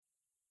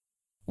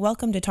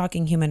Welcome to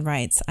Talking Human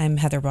Rights. I'm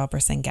Heather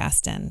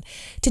Robertson-Gaston.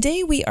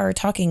 Today we are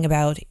talking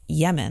about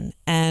Yemen,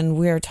 and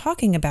we're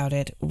talking about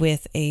it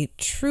with a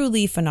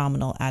truly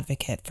phenomenal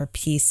advocate for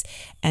peace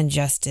and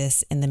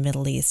justice in the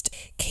Middle East,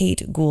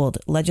 Kate Gould,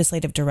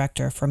 Legislative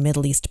Director for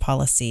Middle East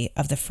Policy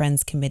of the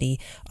Friends Committee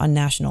on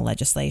National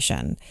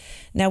Legislation.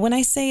 Now, when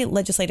I say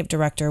Legislative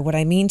Director, what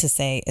I mean to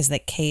say is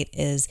that Kate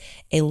is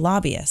a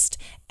lobbyist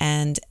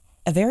and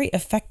a very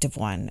effective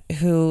one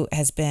who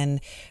has been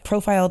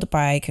profiled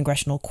by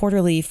Congressional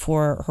Quarterly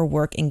for her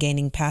work in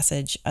gaining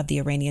passage of the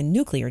Iranian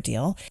nuclear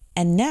deal.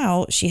 And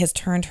now she has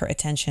turned her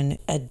attention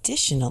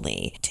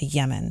additionally to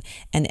Yemen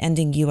and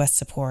ending U.S.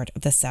 support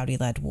of the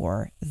Saudi-led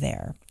war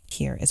there.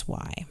 Here is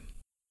why.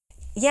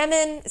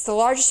 Yemen is the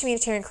largest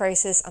humanitarian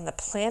crisis on the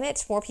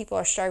planet. More people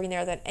are starving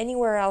there than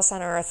anywhere else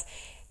on earth.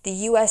 The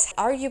U.S.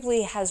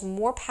 arguably has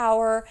more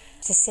power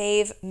to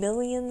save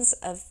millions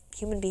of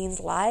human beings'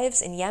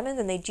 lives in Yemen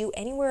than they do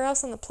anywhere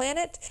else on the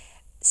planet.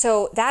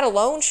 So that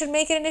alone should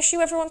make it an issue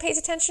everyone pays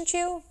attention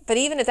to. But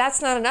even if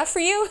that's not enough for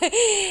you,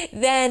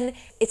 then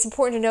it's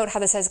important to note how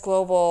this has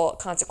global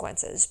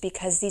consequences,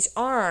 because these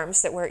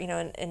arms that we're,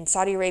 in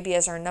Saudi Arabia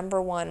is our number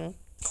one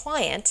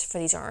client for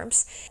these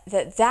arms,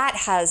 that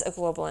has a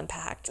global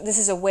impact. This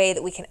is a way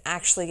that we can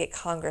actually get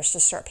Congress to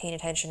start paying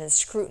attention and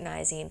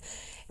scrutinizing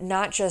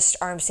not just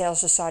arms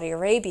sales to Saudi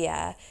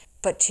Arabia,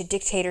 but to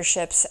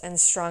dictatorships and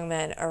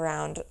strongmen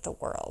around the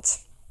world.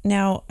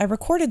 Now, I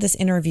recorded this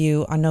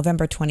interview on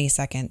November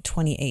 22nd,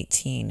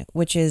 2018,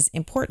 which is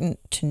important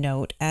to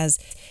note as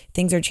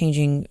things are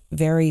changing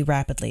very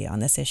rapidly on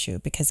this issue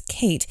because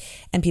Kate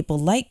and people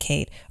like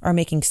Kate are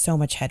making so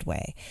much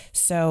headway.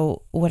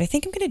 So what I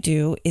think I'm going to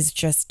do is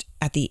just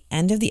at the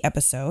end of the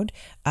episode,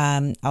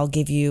 I'll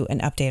give you an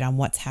update on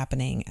what's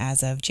happening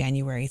as of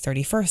January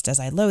 31st as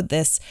I load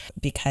this,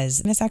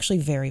 because it's actually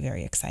very,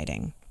 very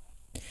exciting.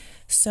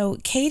 So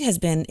Kate has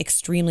been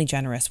extremely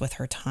generous with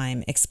her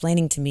time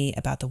explaining to me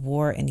about the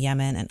war in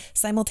Yemen, and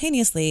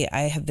simultaneously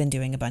I have been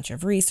doing a bunch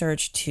of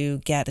research to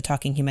get the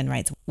Talking Human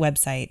Rights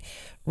website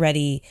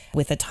ready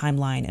with a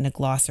timeline and a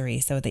glossary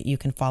so that you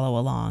can follow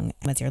along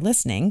as you're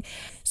listening.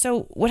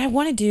 So what I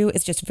want to do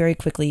is just very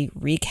quickly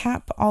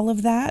recap all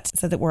of that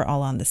so that we're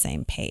all on the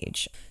same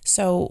page.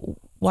 So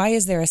why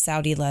is there a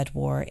Saudi-led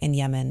war in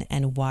Yemen,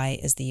 and why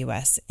is the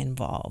U.S.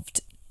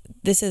 involved?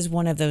 This is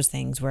one of those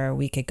things where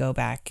we could go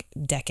back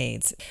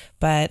decades,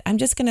 but I'm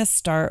just going to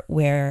start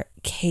where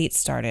Kate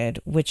started,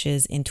 which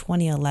is in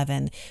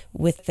 2011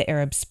 with the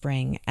Arab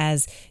Spring,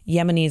 as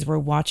Yemenis were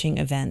watching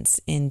events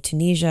in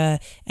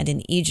Tunisia and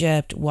in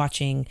Egypt,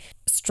 watching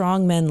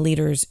strongmen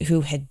leaders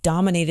who had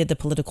dominated the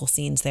political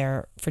scenes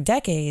there for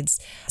decades,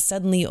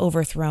 suddenly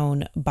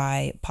overthrown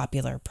by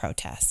popular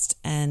protest.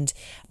 And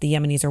the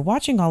Yemenis are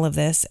watching all of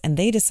this, and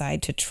they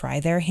decide to try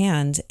their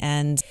hand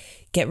and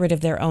get rid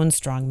of their own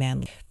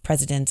strongman,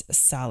 President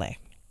Saleh.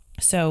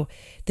 So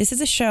this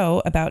is a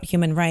show about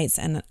human rights,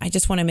 and I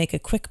just want to make a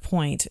quick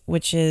point,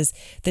 which is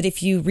that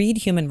if you read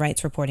human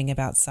rights reporting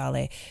about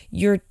Saleh,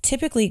 you're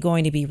typically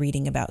going to be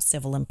reading about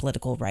civil and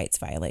political rights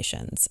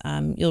violations.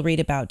 You'll read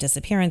about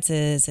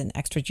disappearances and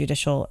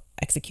extrajudicial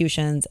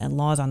executions and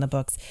laws on the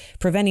books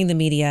preventing the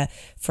media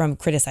from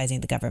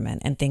criticizing the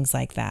government and things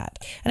like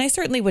that. And I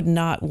certainly would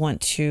not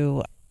want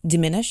to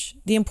diminish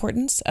the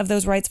importance of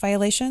those rights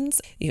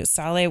violations.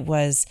 Saleh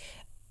was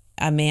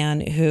a man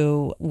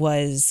who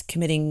was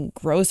committing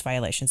gross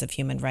violations of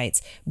human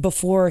rights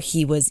before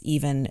he was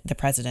even the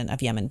president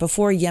of Yemen,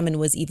 before Yemen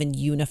was even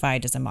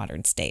unified as a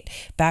modern state,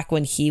 back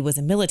when he was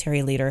a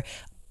military leader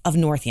of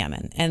North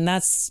Yemen. And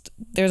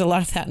there's a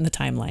lot of that in the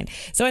timeline.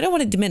 So I don't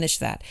want to diminish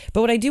that.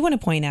 But what I do want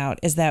to point out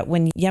is that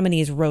when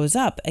Yemenis rose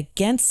up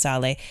against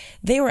Saleh,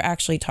 they were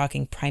actually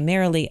talking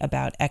primarily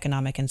about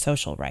economic and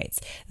social rights.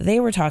 They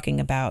were talking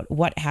about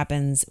what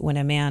happens when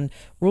a man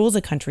rules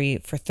a country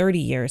for 30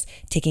 years,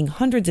 taking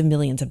hundreds of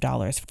millions of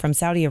dollars from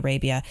Saudi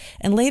Arabia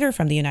and later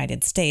from the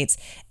United States,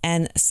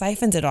 and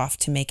siphons it off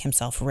to make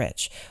himself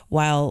rich,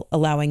 while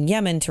allowing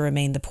Yemen to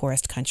remain the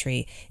poorest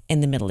country in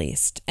the Middle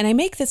East. And I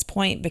make this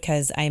point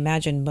because I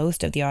imagine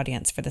most of the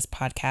audience for this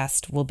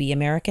podcast will be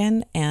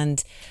American.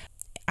 And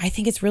I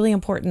think it's really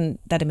important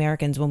that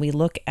Americans, when we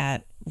look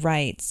at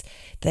rights,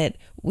 that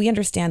we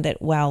understand that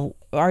while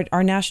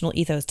our national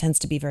ethos tends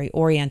to be very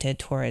oriented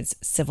towards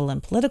civil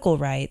and political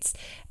rights,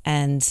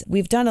 and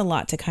we've done a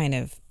lot to kind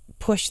of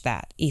push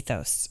that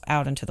ethos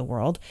out into the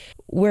world,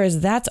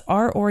 whereas that's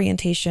our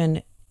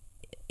orientation,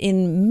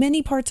 in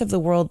many parts of the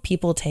world,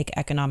 people take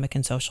economic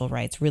and social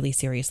rights really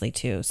seriously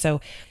too. So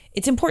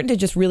it's important to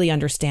just really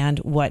understand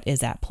what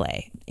is at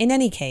play. In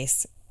any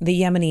case, the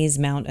Yemenis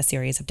mount a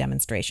series of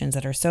demonstrations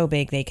that are so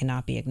big they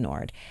cannot be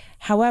ignored.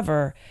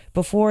 However,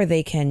 before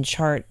they can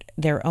chart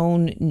their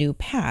own new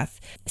path,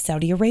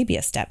 Saudi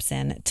Arabia steps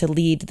in to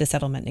lead the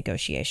settlement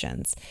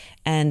negotiations.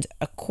 And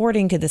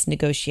according to this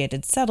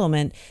negotiated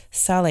settlement,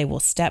 Saleh will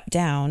step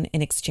down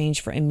in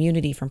exchange for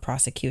immunity from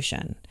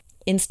prosecution.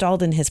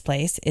 Installed in his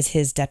place is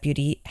his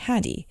deputy,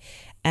 Hadi.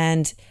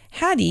 And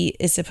Hadi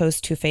is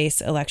supposed to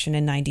face election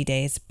in 90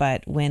 days,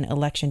 but when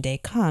election day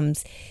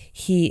comes,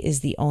 he is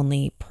the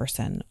only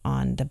person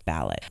on the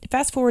ballot.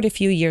 Fast forward a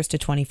few years to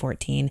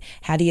 2014,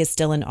 Hadi is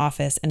still in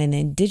office, and an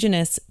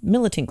indigenous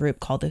militant group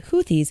called the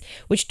Houthis,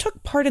 which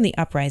took part in the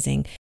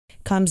uprising,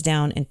 comes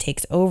down and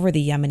takes over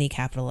the Yemeni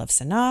capital of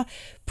Sana'a,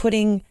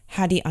 putting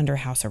Hadi under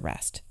house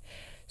arrest.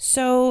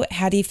 So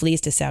Hadi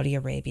flees to Saudi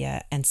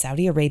Arabia, and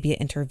Saudi Arabia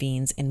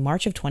intervenes in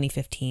March of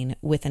 2015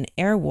 with an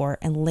air war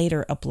and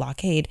later a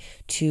blockade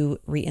to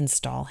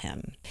reinstall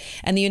him.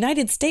 And the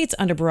United States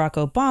under Barack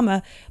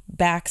Obama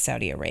back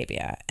Saudi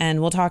Arabia. And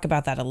we'll talk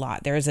about that a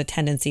lot. There is a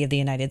tendency of the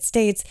United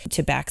States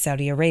to back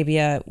Saudi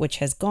Arabia, which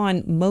has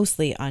gone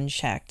mostly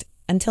unchecked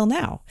until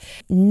now.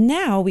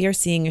 Now we are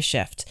seeing a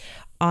shift.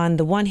 On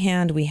the one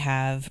hand, we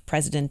have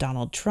President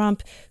Donald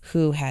Trump,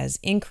 who has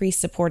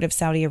increased support of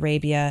Saudi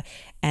Arabia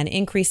and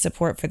increased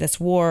support for this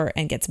war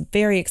and gets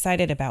very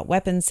excited about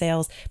weapons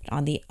sales. But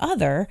on the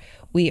other,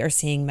 we are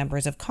seeing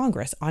members of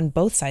Congress on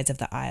both sides of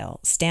the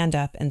aisle stand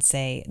up and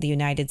say the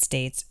United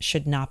States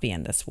should not be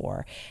in this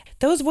war.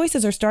 Those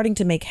voices are starting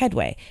to make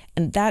headway,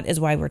 and that is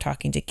why we're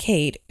talking to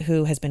Kate,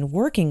 who has been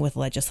working with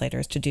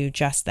legislators to do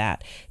just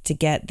that, to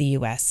get the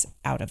U.S.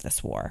 out of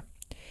this war.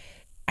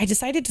 I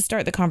decided to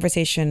start the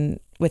conversation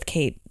with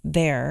Kate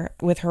there,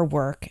 with her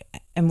work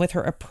and with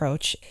her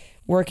approach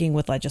working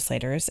with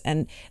legislators.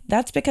 And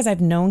that's because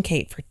I've known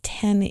Kate for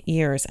 10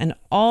 years. And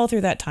all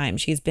through that time,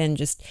 she's been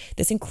just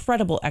this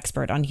incredible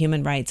expert on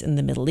human rights in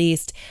the Middle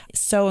East,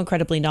 so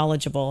incredibly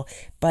knowledgeable.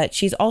 But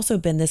she's also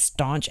been this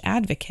staunch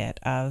advocate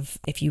of,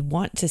 if you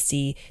want to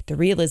see the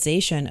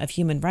realization of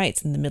human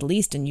rights in the Middle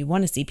East and you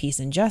want to see peace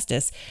and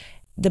justice,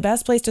 the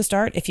best place to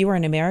start, if you are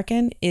an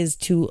American, is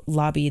to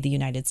lobby the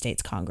United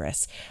States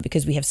Congress,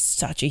 because we have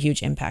such a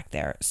huge impact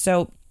there.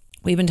 So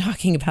we've been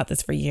talking about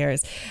this for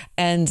years,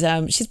 and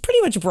she's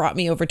pretty much brought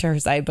me over to her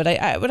side. But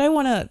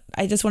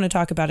I just want to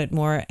talk about it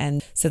more,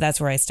 and so that's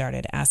where I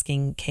started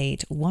asking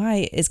Kate,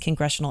 why is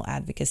congressional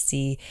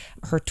advocacy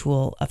her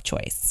tool of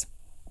choice?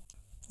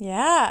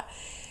 Yeah,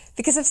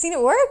 because I've seen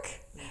it work.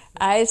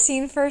 I've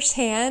seen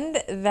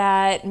firsthand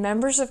that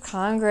members of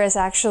Congress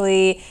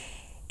actually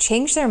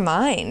change their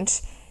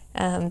mind.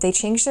 They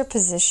change their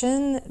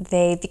position.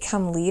 They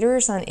become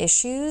leaders on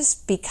issues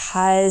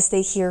because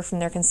they hear from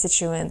their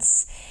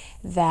constituents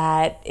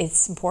that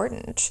it's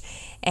important.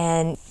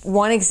 And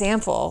one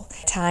example,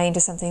 tying to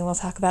something we'll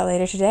talk about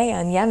later today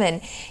on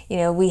Yemen,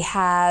 we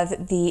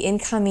have the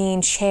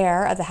incoming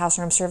chair of the House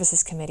Armed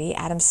Services Committee,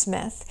 Adam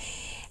Smith.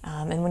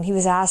 And when he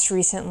was asked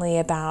recently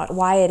about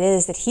why it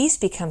is that he's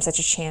become such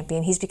a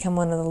champion, he's become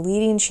one of the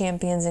leading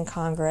champions in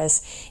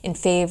Congress in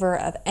favor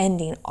of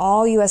ending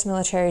all U.S.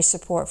 military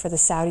support for the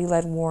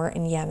Saudi-led war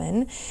in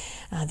Yemen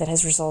that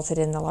has resulted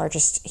in the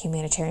largest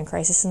humanitarian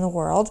crisis in the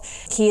world.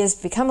 He has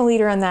become a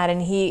leader on that,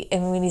 and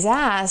when he's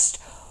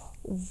asked,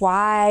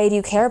 why do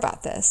you care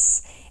about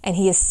this? And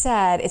he has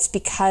said, it's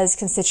because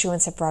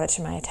constituents have brought it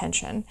to my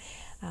attention.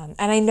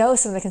 And I know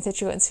some of the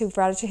constituents who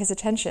brought it to his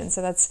attention,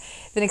 so that's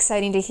been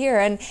exciting to hear.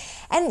 And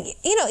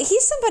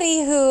he's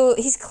somebody who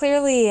he's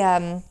clearly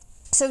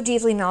so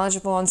deeply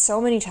knowledgeable on so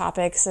many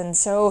topics and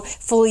so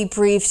fully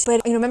briefed.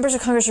 But members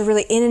of Congress are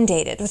really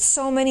inundated with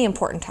so many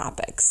important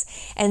topics,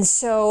 and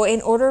so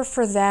in order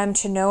for them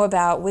to know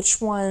about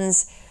which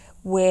ones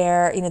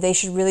where they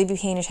should really be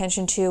paying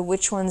attention to,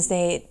 which ones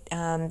they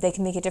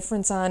can make a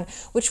difference on,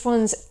 which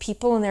ones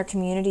people in their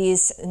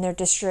communities, in their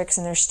districts,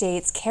 in their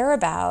states care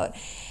about,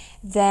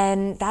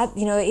 then that,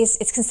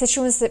 it's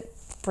constituents that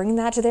bring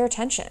that to their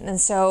attention.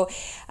 And so,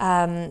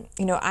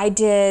 I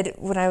did,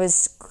 when I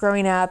was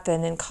growing up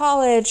and in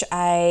college,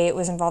 I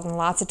was involved in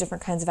lots of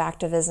different kinds of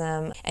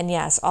activism. And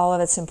yes, all of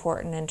it's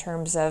important in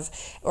terms of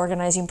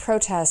organizing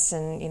protests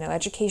and,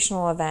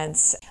 educational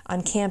events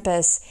on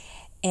campus.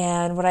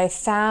 And what I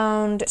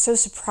found so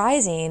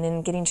surprising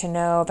in getting to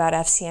know about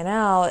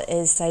FCNL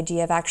is the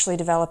idea of actually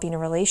developing a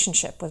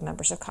relationship with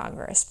members of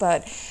Congress.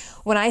 But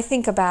when I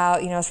think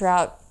about,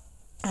 throughout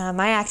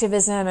my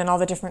activism and all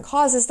the different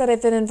causes that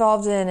I've been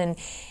involved in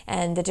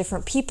and the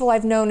different people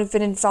I've known who've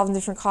been involved in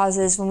different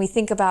causes, when we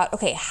think about,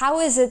 okay, how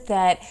is it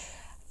that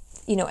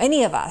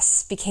any of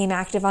us became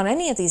active on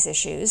any of these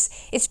issues,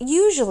 it's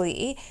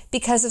usually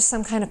because of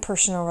some kind of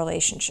personal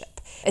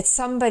relationship. It's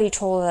somebody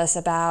told us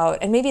about,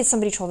 and maybe it's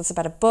somebody told us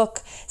about a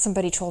book,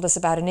 somebody told us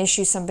about an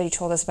issue, somebody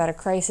told us about a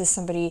crisis,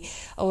 somebody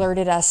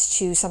alerted us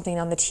to something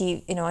on the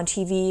on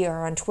TV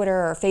or on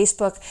Twitter or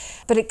Facebook.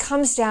 But it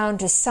comes down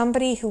to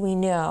somebody who we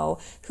know,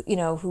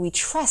 who we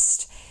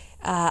trust,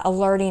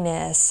 alerting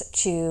us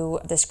to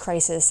this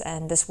crisis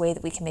and this way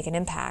that we can make an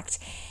impact.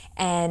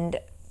 And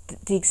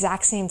the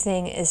exact same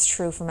thing is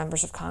true for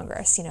members of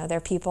Congress.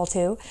 They're people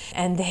too,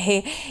 and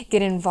they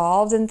get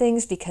involved in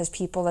things because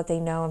people that they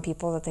know and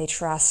people that they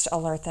trust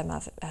alert them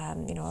of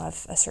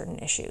a certain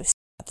issue.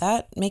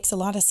 That makes a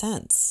lot of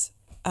sense.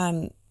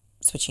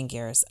 Switching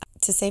gears,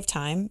 To save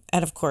time,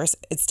 and of course,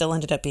 it still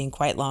ended up being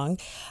quite long,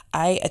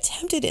 I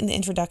attempted in the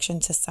introduction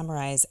to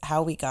summarize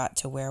how we got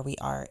to where we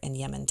are in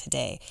Yemen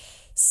today,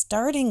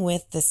 starting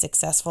with the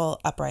successful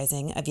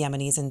uprising of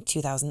Yemenis in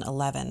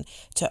 2011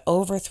 to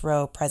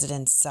overthrow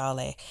President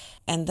Saleh.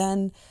 And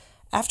then,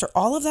 after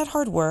all of that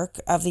hard work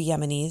of the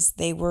Yemenis,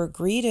 they were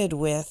greeted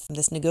with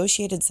this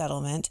negotiated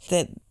settlement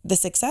that the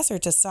successor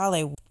to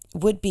Saleh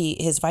would be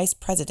his vice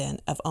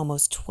president of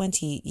almost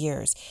 20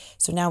 years.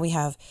 So now we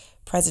have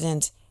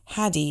President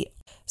Hadi.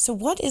 So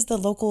what is the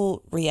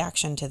local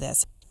reaction to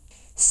this?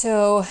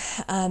 So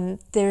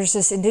there's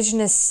this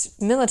indigenous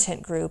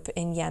militant group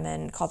in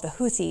Yemen called the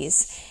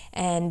Houthis,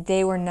 and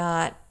they were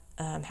not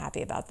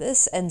happy about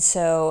this. And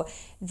so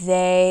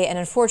they, and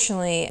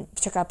unfortunately,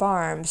 took up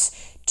arms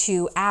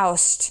to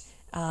oust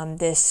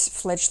this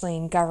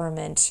fledgling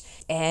government.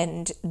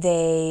 And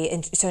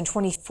so in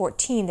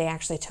 2014, they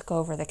actually took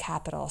over the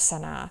capital,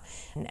 Sana'a,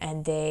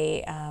 and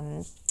they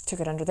took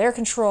it under their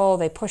control.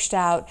 They pushed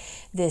out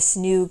this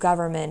new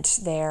government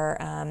there.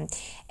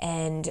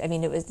 And I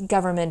mean,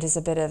 government is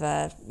a bit of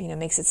a,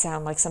 makes it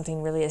sound like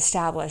something really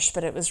established,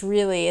 but it was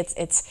really,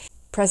 it's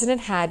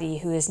President Hadi,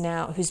 who's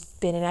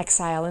been in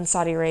exile in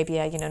Saudi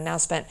Arabia, now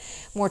spent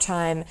more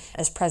time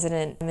as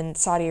president in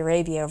Saudi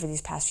Arabia over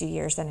these past few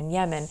years than in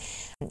Yemen.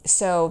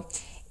 So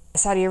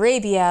Saudi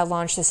Arabia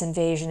launched this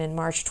invasion in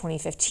March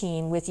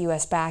 2015 with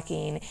U.S.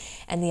 backing,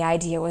 and the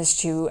idea was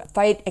to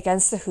fight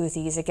against the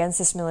Houthis, against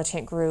this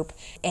militant group,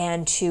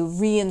 and to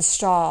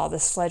reinstall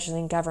this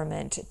fledgling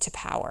government to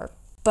power.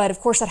 But of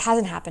course that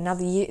hasn't happened. Now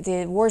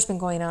the war's been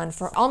going on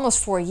for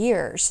almost 4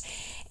 years,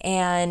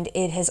 and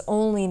it has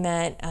only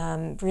meant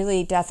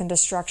really death and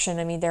destruction.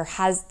 I mean,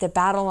 the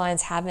battle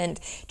lines haven't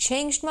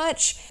changed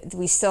much.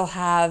 We still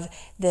have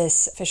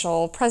this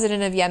official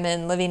president of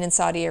Yemen living in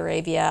Saudi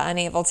Arabia,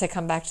 unable to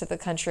come back to the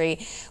country.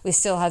 We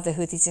still have the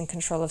Houthis in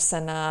control of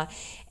Sana'a.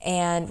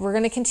 And we're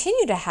going to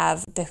continue to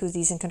have the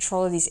Houthis in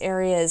control of these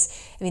areas.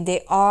 I mean,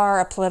 they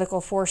are a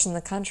political force in the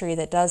country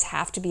that does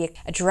have to be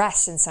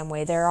addressed in some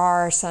way. There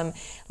are some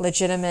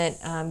legitimate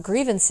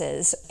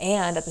grievances,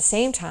 and at the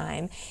same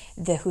time,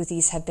 the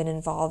Houthis have been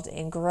involved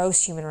in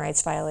gross human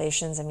rights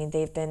violations. I mean,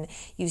 they've been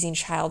using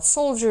child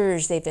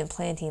soldiers, they've been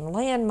planting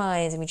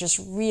landmines, I mean, just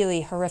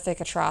really horrific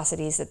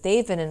atrocities that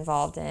they've been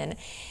involved in.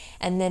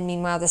 And then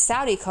meanwhile, the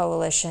Saudi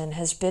coalition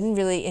has been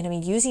really,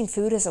 using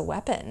food as a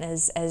weapon,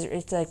 as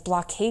it's like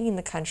blockading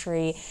the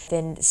country,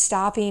 been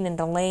stopping and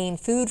delaying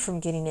food from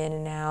getting in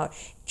and out,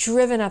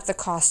 driven up the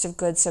cost of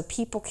goods so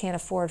people can't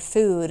afford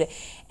food,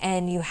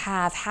 and you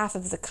have half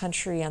of the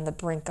country on the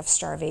brink of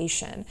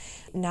starvation.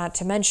 Not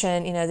to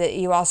mention, that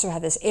you also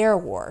have this air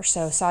war.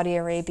 So Saudi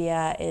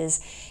Arabia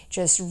is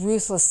just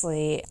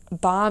ruthlessly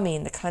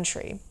bombing the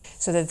country.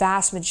 So the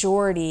vast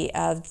majority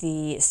of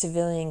the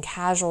civilian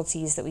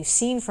casualties that we've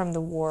seen from the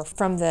war,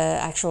 from the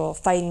actual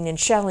fighting and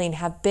shelling,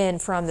 have been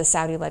from the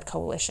Saudi-led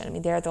coalition. I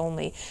mean, they're the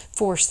only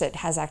force that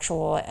has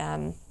actual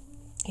an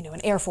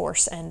air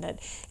force and that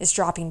is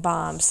dropping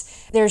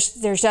bombs. There's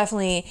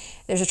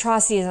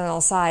atrocities on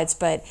all sides,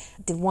 but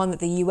the one that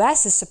the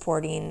U.S. is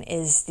supporting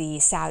is the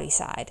Saudi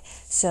side.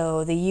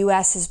 So the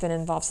U.S. has been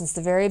involved since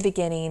the very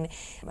beginning,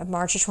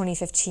 March of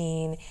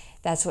 2015.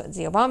 That's what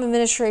the Obama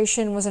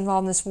administration was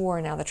involved in this war,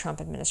 and now the Trump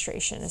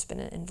administration has been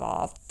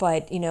involved.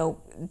 But,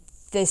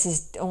 this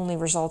is only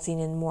resulting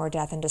in more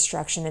death and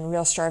destruction and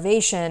real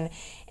starvation.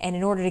 And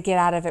in order to get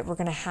out of it, we're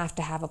going to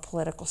have a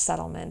political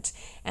settlement.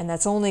 And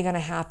that's only going to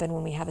happen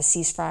when we have a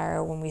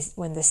ceasefire,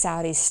 when the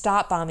Saudis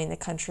stop bombing the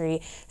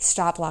country,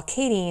 stop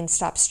blockading,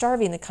 stop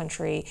starving the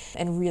country,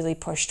 and really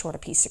push toward a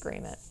peace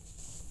agreement.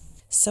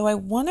 So I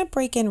want to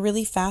break in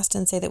really fast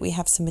and say that we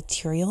have some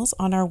materials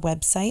on our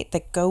website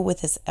that go with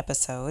this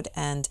episode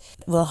and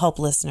will help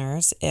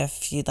listeners.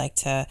 If you'd like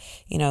to,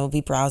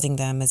 be browsing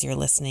them as you're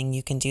listening,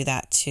 you can do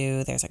that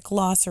too. There's a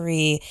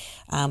glossary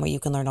where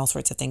you can learn all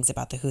sorts of things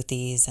about the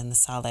Houthis and the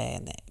Saleh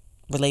and the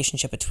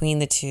relationship between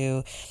the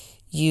two.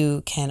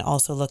 You can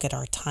also look at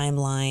our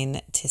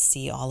timeline to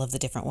see all of the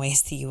different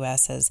ways the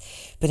U.S. has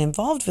been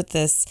involved with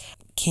this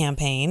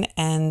campaign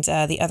and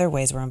the other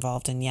ways we're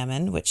involved in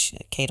Yemen, which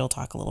Kate will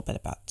talk a little bit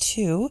about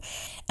too.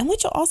 And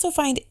what you'll also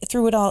find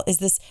through it all is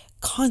this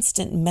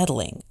constant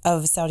meddling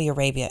of Saudi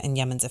Arabia in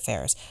Yemen's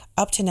affairs,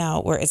 up to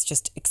now where it's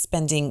just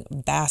expending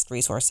vast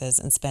resources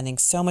and spending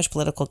so much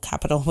political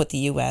capital with the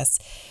U.S.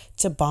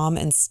 to bomb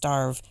and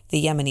starve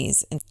the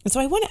Yemenis. And so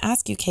I want to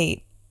ask you,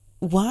 Kate,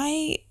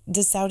 why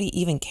does Saudi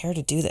even care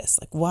to do this?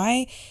 Like,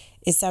 why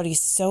is Saudi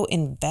so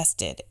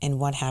invested in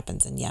what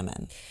happens in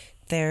Yemen?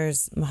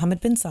 There's Mohammed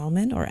bin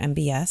Salman, or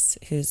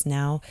MBS, who's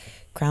now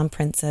Crown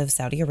Prince of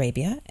Saudi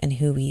Arabia, and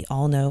who we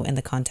all know in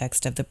the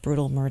context of the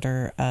brutal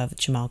murder of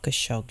Jamal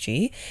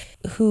Khashoggi,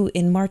 who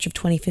in March of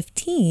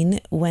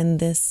 2015, when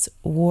this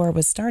war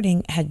was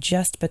starting, had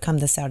just become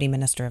the Saudi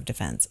Minister of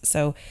Defense.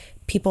 So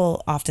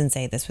people often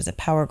say this was a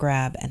power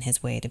grab and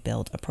his way to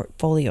build a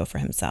portfolio for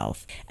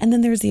himself. And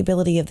then there's the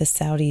ability of the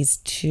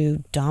Saudis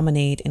to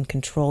dominate and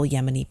control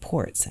Yemeni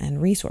ports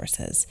and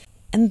resources.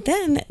 And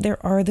then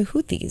there are the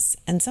Houthis.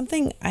 And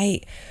something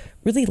I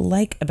really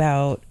like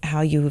about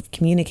how you've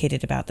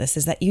communicated about this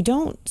is that you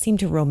don't seem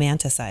to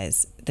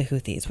romanticize the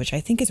Houthis, which I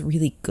think is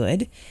really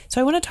good.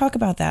 So I want to talk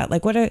about that.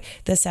 Like, what are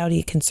the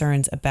Saudi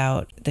concerns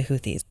about the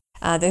Houthis?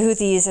 The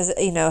Houthis, as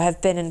you know,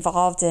 have been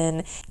involved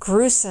in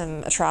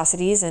gruesome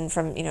atrocities, and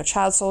from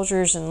child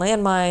soldiers and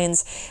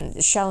landmines,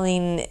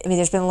 shelling. I mean,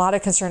 there's been a lot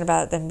of concern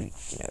about them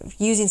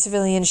using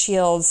civilian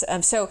shields.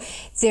 So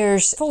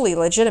there's fully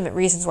legitimate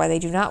reasons why they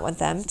do not want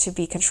them to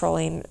be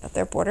controlling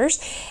their borders,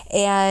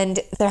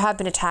 and there have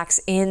been attacks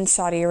in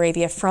Saudi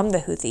Arabia from the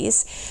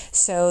Houthis.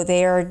 So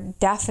they are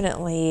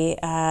definitely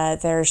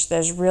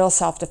there's real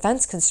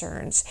self-defense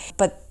concerns,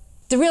 but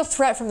the real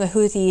threat from the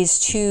Houthis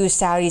to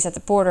Saudis at the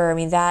border, I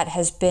mean, that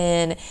has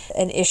been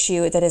an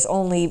issue that has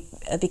only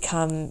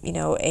become,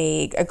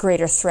 a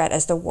greater threat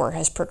as the war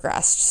has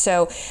progressed.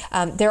 So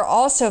they're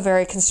also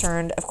very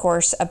concerned, of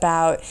course,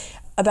 about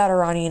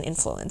Iranian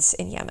influence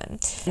in Yemen.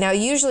 Now,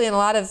 usually in a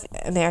lot of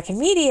American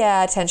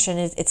media attention,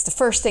 it's the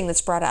first thing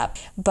that's brought up.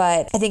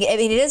 But I mean,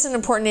 it is an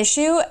important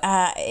issue.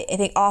 I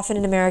think often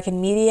in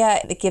American media,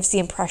 it gives the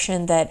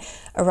impression that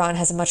Iran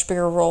has a much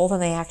bigger role than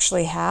they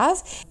actually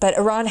have. But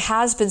Iran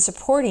has been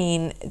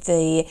supporting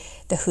the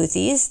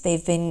Houthis.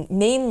 They've been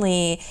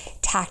mainly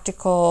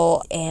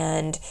tactical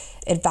and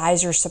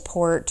advisory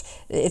support,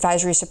 for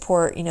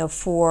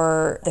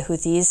the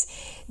Houthis.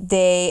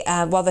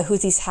 While the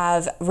Houthis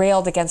have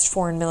railed against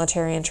foreign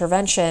military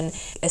intervention,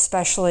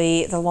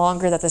 especially the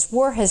longer that this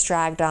war has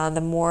dragged on,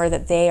 the more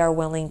that they are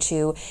willing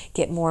to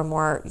get more and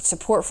more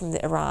support from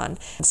Iran.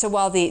 So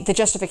while the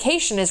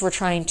justification is we're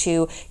trying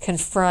to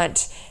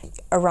confront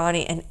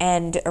Iranian and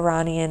end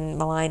Iranian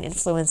malign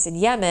influence in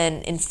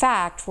Yemen, in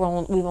fact,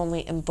 we've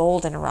only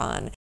emboldened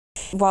Iran.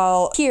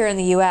 While here in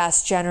the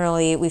U.S.,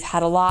 generally, we've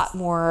had a lot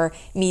more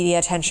media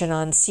attention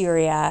on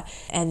Syria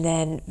and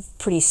then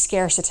pretty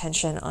scarce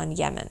attention on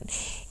Yemen.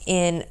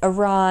 In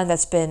Iran,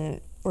 that's been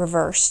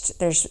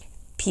reversed.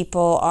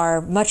 People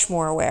are much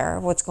more aware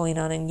of what's going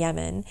on in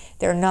Yemen.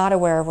 They're not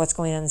aware of what's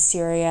going on in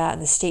Syria,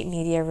 and the state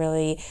media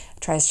really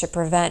tries to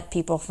prevent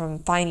people from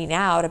finding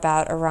out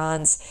about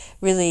Iran's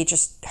really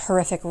just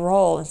horrific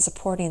role in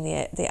supporting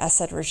the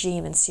Assad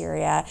regime in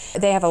Syria.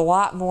 They have a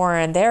lot more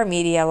in their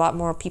media, a lot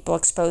more people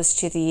exposed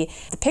to the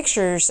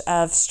pictures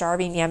of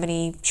starving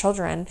Yemeni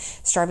children,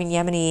 starving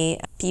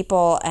Yemeni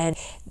people, and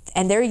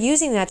they're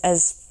using that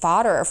as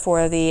fodder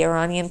for the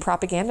Iranian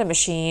propaganda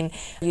machine,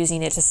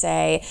 using it to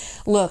say,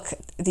 look,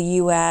 the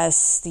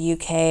US, the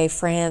UK,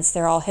 France,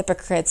 they're all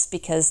hypocrites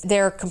because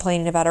they're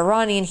complaining about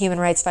Iranian human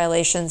rights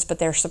violations, but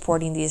they're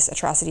supporting these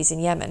atrocities in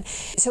Yemen.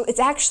 So it's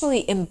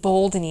actually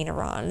emboldening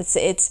Iran.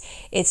 It's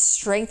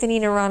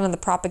strengthening Iran on the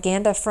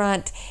propaganda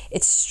front.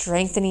 It's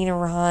strengthening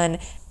Iran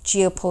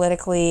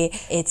geopolitically.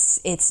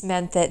 It's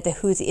meant that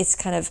it's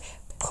kind of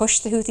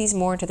pushed the Houthis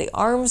more into the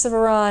arms of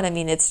Iran. I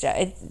mean, the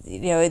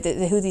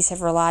Houthis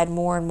have relied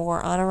more and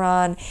more on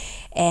Iran,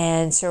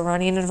 and so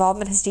Iranian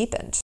involvement has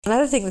deepened.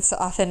 Another thing that's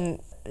often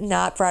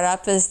not brought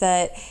up is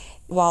that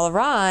while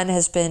Iran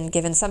has been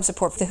given some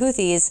support for the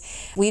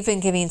Houthis, we've been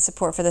giving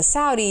support for the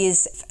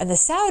Saudis, and the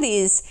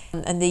Saudis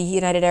and the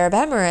United Arab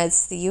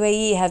Emirates, the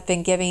UAE, have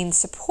been giving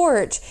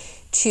support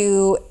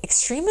to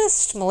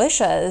extremist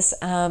militias,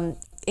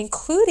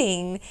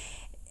 including.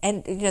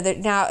 And,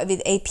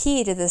 the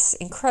AP did this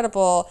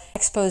incredible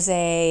expose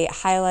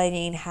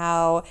highlighting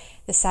how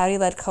the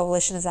Saudi-led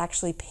coalition has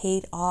actually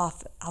paid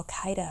off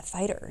al-Qaeda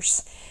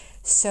fighters.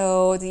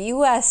 So the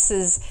U.S.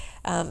 has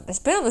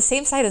been on the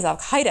same side as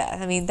al-Qaeda.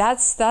 I mean,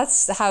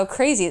 that's how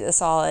crazy this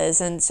all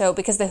is. And so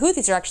because the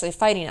Houthis are actually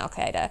fighting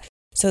al-Qaeda.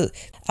 So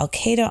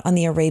al-Qaeda on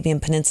the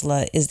Arabian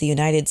Peninsula is the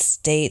United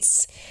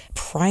States'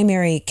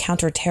 primary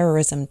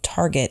counterterrorism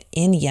target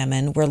in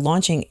Yemen. We're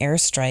launching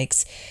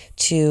airstrikes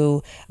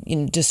to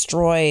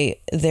destroy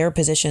their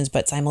positions,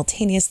 but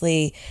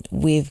simultaneously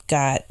we've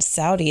got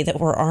Saudi that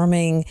we're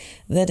arming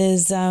that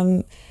is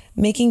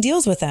making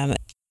deals with them.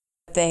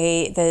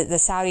 The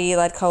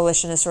Saudi-led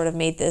coalition has sort of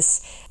made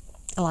this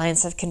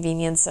alliance of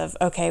convenience of,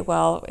 okay,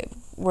 well,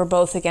 we're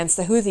both against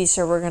the Houthis,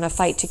 so we're going to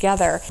fight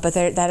together. But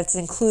that it's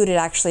included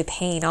actually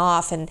paying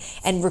off and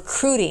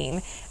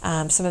recruiting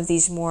some of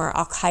these more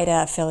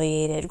al-Qaeda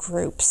affiliated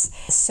groups.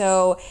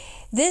 So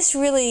this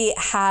really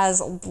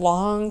has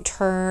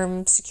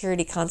long-term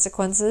security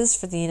consequences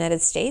for the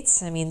United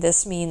States. I mean,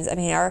 this means,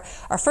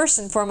 our first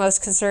and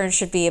foremost concern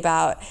should be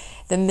about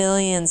the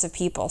millions of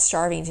people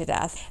starving to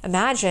death.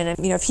 Imagine,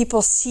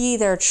 people see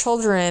their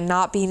children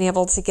not being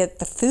able to get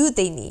the food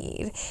they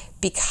need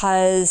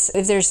because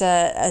if there's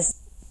a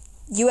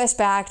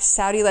U.S.-backed,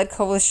 Saudi-led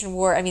coalition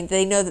war,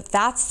 they know that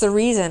that's the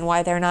reason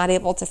why they're not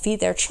able to feed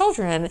their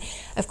children.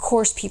 Of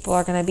course, people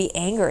are going to be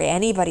angry.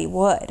 Anybody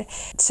would.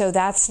 So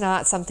that's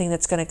not something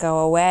that's going to go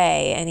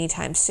away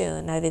anytime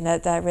soon. I think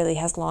that really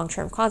has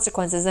long-term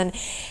consequences. And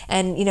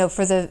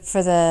for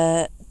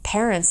the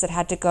parents that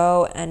had to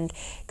go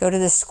to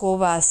the school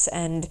bus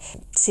and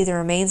see the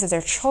remains of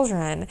their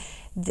children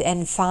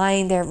and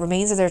find the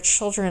remains of their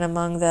children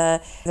among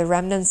the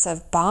remnants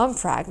of bomb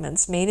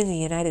fragments made in the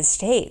United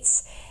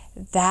States.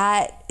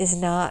 that is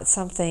not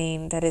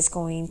something that is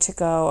going to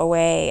go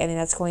away. I mean,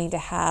 that's going to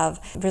have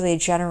really a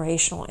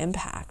generational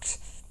impact.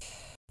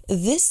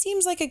 This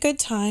seems like a good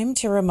time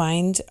to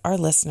remind our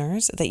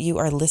listeners that you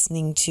are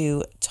listening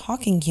to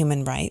Talking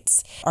Human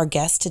Rights. Our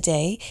guest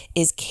today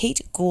is Kate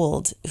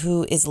Gould,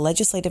 who is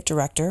Legislative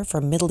Director for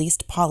Middle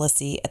East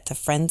Policy at the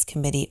Friends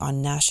Committee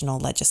on National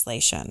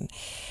Legislation.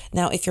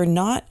 Now, if you're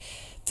not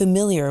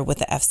familiar with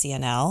the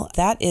FCNL,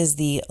 that is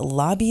the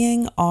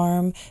lobbying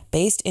arm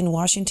based in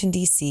Washington,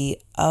 D.C.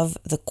 of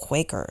the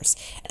Quakers.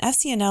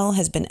 FCNL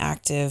has been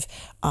active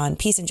on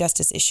peace and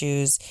justice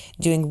issues,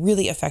 doing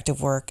really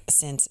effective work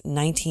since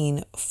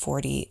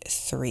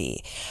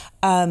 1943.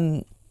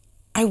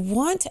 I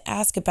want to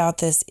ask about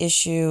this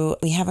issue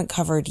we haven't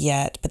covered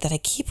yet, but that I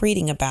keep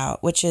reading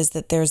about, which is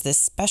that there's this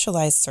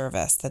specialized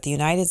service that the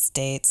United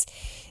States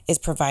is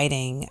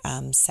providing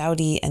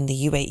Saudi and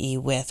the UAE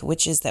with,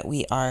 which is that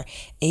we are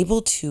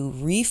able to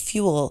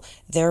refuel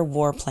their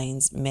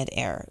warplanes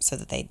midair so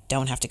that they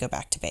don't have to go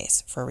back to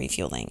base for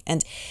refueling.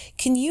 And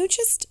can you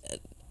just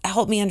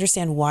help me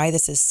understand why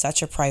this is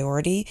such a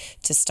priority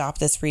to stop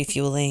this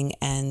refueling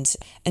and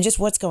just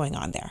what's going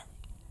on there?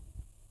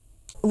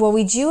 Well,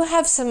 we do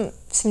have some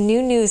new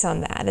news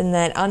on that, and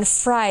that on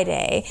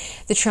Friday,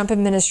 the Trump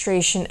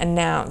administration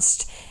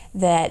announced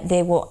that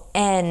they will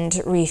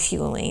end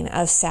refueling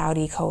of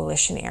Saudi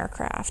coalition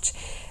aircraft.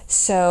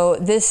 So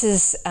this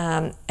is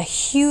a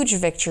huge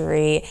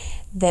victory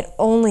that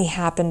only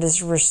happened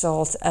as a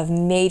result of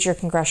major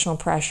congressional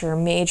pressure,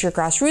 major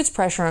grassroots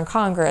pressure on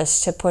Congress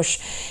to push,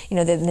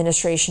 the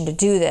administration to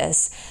do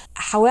this.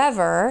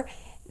 However,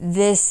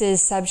 this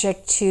is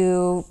subject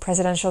to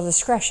presidential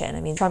discretion.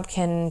 I mean, Trump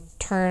can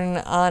turn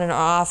on and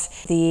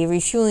off the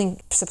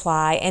refueling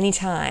supply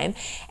anytime.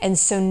 And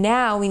so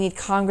now we need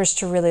Congress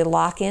to really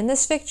lock in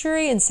this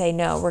victory and say,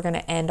 no, we're going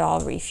to end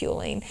all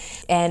refueling.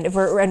 And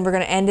we're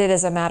going to end it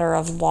as a matter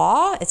of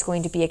law. It's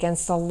going to be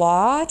against the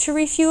law to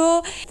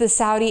refuel the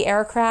Saudi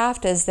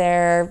aircraft as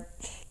they're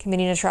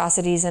committing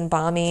atrocities and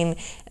bombing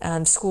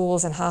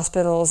schools and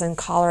hospitals and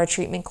cholera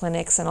treatment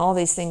clinics and all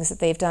these things that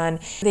they've done.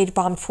 They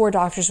bombed 4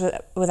 Doctors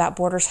Without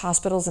Borders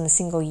hospitals in a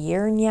single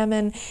year in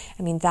Yemen.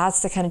 I mean,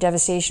 that's the kind of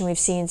devastation we've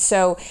seen.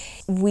 So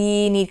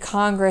we need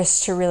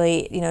Congress to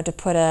really, to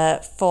put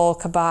a full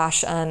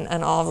kibosh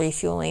on all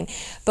refueling.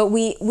 But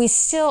we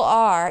still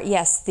are,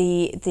 yes,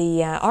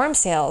 the arms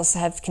sales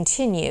have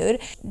continued.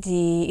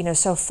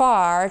 So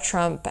far,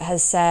 Trump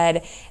has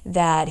said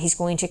that he's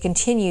going to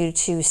continue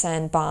to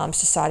send bombs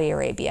to Saudi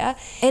Arabia.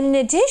 And in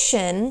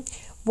addition,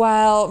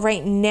 while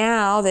right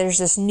now there's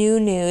this new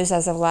news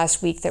as of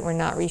last week that we're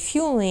not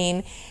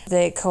refueling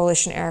the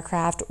coalition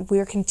aircraft,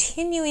 we're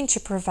continuing to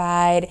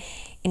provide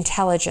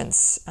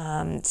intelligence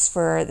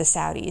for the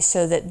Saudis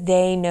so that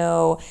they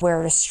know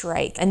where to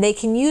strike. And they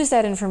can use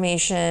that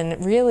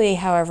information really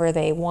however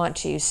they want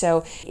to.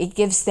 So it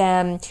gives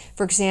them,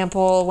 for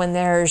example, when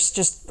there's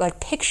just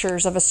like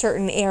pictures of a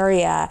certain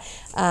area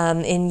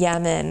in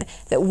Yemen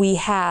that we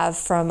have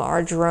from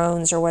our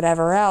drones or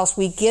whatever else,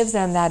 we give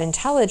them that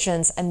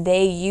intelligence and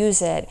they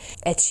use it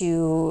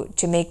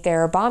to make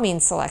their bombing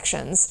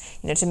selections,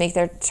 to make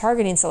their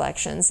targeting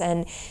selections.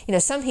 And,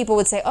 some people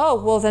would say,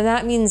 oh, well, then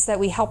that means that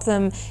we help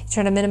them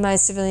try to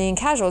minimize civilian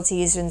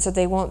casualties and so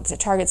they won't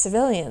target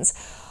civilians.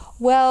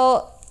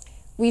 Well,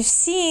 we've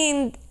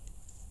seen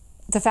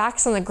the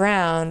facts on the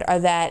ground are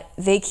that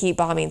they keep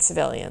bombing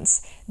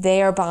civilians.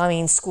 They are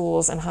bombing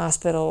schools and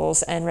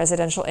hospitals and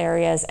residential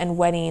areas and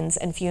weddings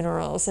and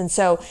funerals. And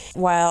so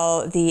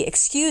while the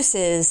excuse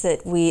is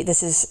that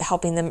this is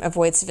helping them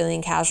avoid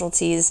civilian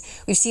casualties,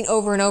 we've seen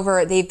over and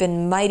over they've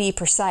been mighty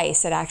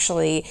precise at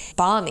actually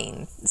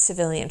bombing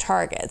civilian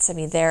targets. I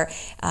mean,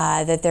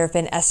 that there have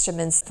been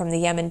estimates from the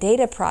Yemen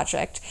Data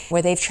Project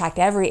where they've tracked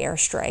every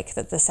airstrike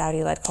that the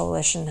Saudi-led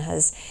coalition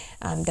has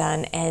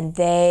done, and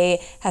they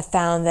have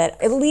found that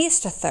at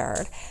least a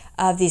third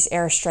of these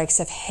airstrikes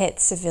have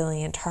hit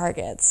civilian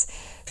targets.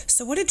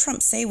 So what did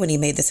Trump say when he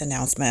made this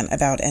announcement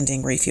about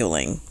ending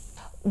refueling?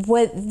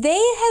 What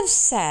they have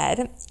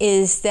said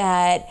is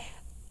that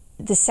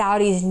the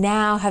Saudis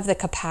now have the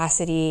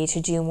capacity to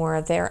do more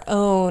of their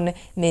own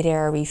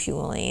mid-air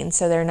refueling.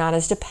 So they're not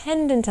as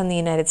dependent on the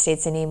United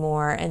States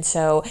anymore. And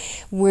so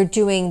we're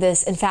doing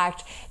this, in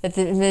fact, that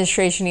the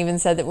administration even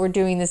said that we're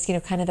doing this,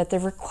 kind of at the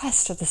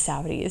request of the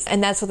Saudis.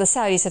 And that's what the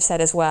Saudis have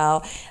said as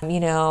well.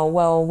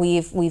 Well,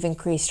 we've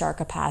increased our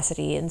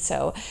capacity and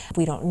so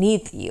we don't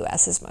need the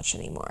U.S. as much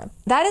anymore.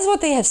 That is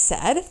what they have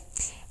said.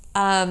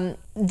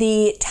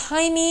 The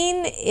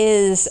timing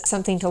is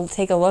something to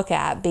take a look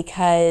at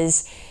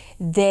because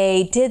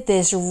they did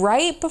this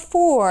right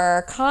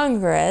before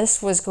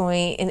Congress is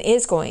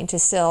going to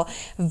still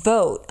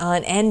vote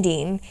on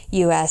ending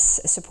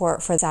U.S.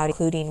 support for Saudi,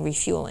 including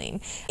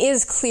refueling. It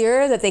is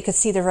clear that they could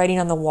see the writing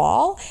on the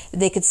wall.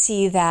 They could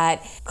see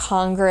that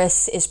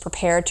Congress is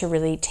prepared to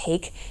really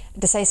take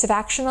decisive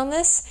action on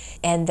this,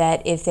 and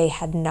that if they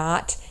had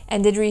not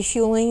ended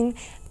refueling,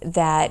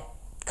 that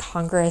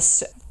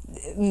Congress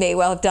may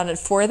well have done it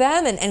for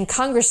them, and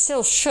Congress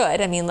still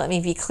should. I mean, let me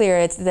be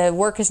clear, the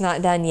work is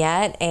not done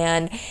yet,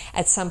 and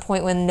at some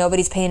point when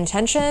nobody's paying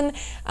attention,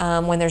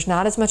 when there's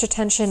not as much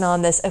attention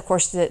on this, of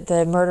course,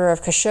 the murder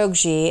of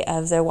Khashoggi,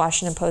 of the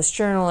Washington Post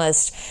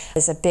journalist,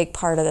 is a big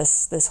part of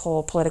this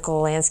whole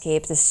political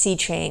landscape, this sea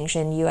change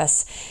in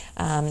U.S.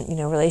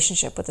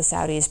 Relationship with the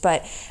Saudis.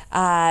 But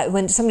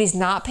when somebody's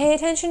not paying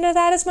attention to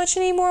that as much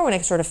anymore, when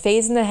it sort of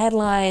fades in the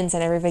headlines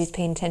and everybody's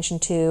paying attention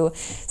to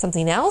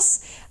something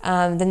else,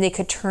 then they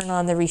could turn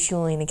on the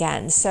refueling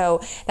again.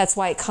 So that's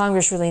why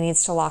Congress really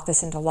needs to lock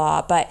this into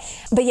law. But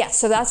yeah,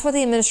 so that's what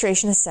the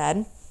administration has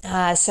said.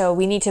 So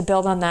we need to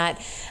build on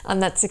that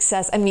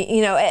success. I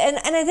mean,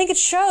 and I think it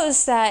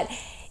shows that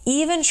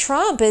even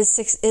Trump is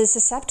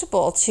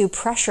susceptible to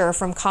pressure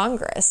from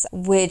Congress,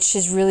 which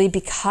is really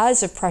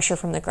because of pressure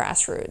from the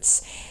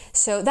grassroots.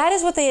 So that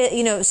is what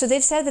they, so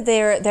they've said that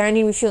they're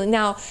ending refueling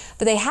now,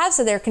 but they have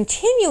said they're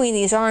continuing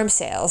these arms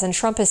sales. And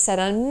Trump has said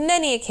on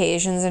many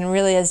occasions, and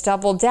really has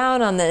doubled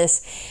down on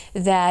this,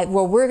 that,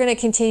 well, we're going to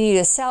continue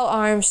to sell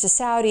arms to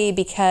Saudi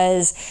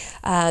because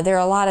there are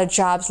a lot of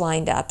jobs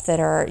lined up that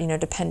are,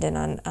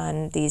 dependent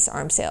on these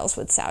arms sales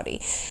with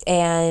Saudi.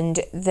 And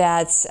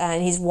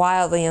and he's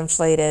wildly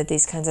inflated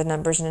these kinds of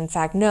numbers. And in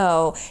fact,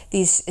 no,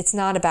 it's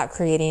not about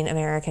creating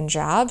American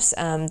jobs.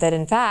 That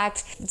in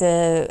fact,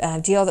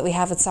 the deal that we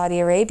have with Saudi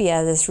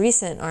Arabia, this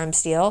recent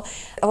arms deal,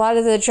 a lot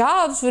of the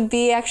jobs would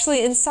be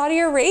actually in Saudi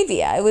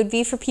Arabia. It would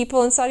be for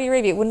people in Saudi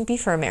Arabia. It wouldn't be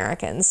for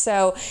Americans.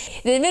 So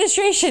the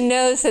administration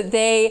knows that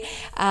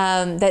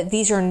that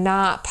these are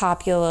not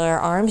popular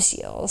arms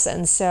deals.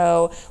 And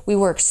so we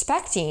were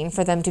expecting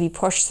for them to be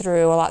pushed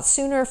through a lot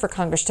sooner, for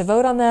Congress to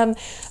vote on them.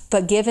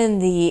 But given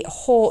the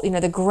whole,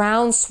 the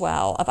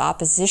groundswell of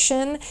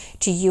opposition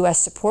to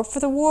U.S. support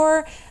for the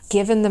war,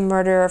 given the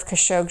murder of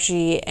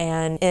Khashoggi,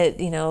 and it,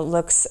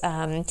 looks,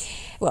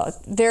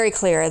 very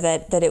clear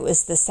that it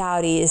was the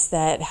Saudis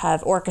that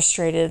have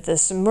orchestrated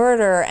this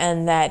murder,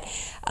 and that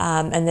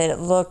it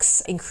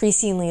looks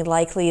increasingly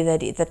likely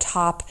that the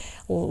top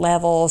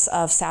levels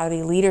of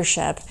Saudi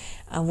leadership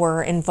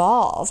were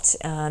involved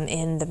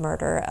in the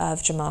murder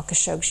of Jamal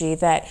Khashoggi,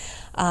 that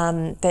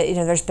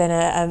there's been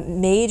a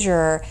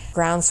major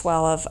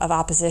groundswell of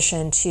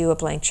opposition to a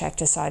blank check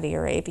to Saudi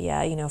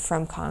Arabia,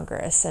 from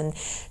Congress. And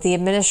the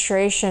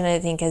administration, I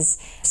think, has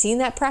seen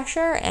that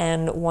pressure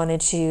and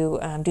wanted to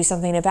do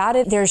something about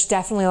it. There's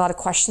definitely a lot of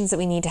questions that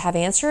we need to have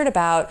answered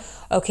about,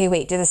 okay,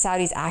 wait, do the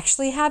Saudis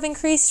actually have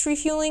increased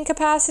refueling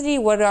capacity?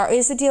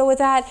 Is the deal with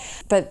that?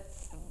 But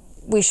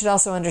we should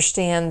also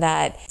understand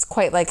that it's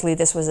quite likely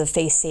this was a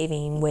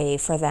face-saving way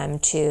for them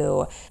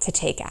to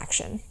take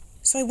action.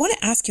 So I want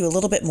to ask you a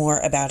little bit more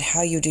about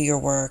how you do your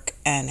work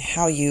and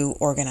how you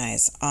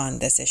organize on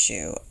this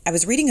issue. I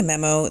was reading a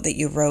memo that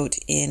you wrote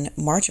in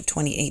March of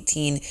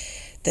 2018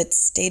 that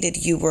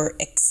stated you were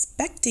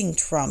expecting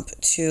Trump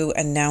to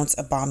announce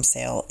a bomb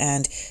sale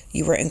and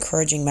you were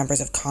encouraging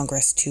members of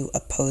Congress to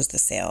oppose the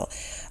sale.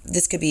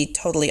 This could be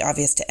totally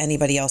obvious to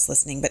anybody else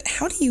listening, but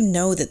how do you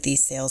know that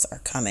these sales are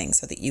coming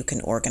so that you can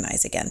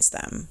organize against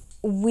them?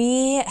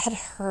 We had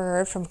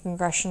heard from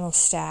congressional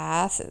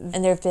staff,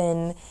 and there have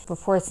been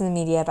reports in the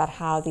media about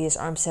how these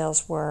arms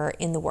sales were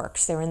in the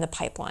works. They were in the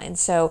pipeline.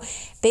 So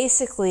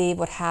basically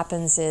what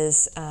happens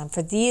is,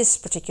 for these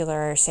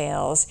particular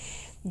sales,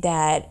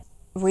 that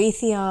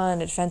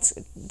Raytheon,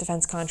 a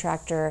defense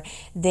contractor,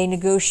 they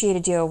negotiate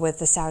a deal with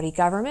the Saudi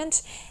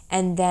government,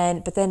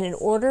 but then in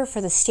order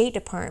for the State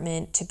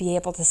Department to be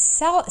able to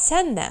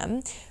send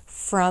them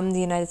from the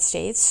United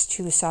States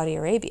to Saudi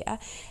Arabia,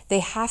 they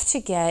have to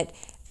get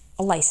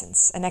a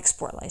license, an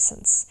export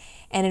license.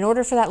 And in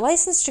order for that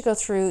license to go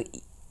through,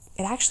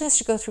 it actually has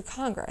to go through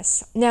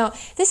Congress. Now,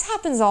 this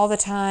happens all the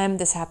time.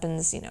 This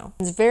happens,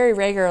 very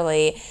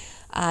regularly.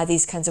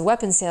 These kinds of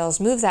weapon sales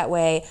move that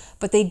way,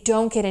 but they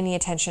don't get any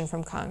attention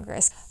from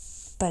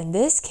Congress. But in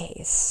this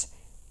case,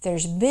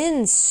 there's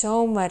been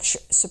so much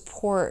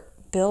support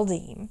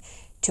building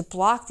to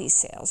block these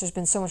sales. There's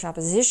been so much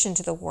opposition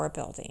to the war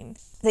building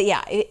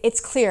that,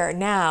 it's clear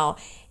now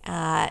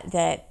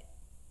that,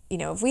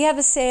 if we have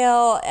a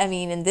sale,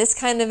 in this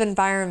kind of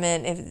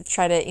environment, if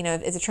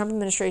the Trump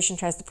administration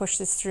tries to push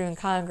this through in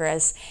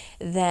Congress,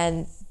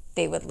 then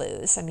they would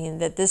lose.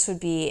 That this would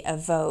be a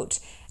vote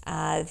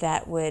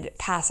that would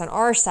pass on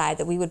our side,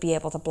 that we would be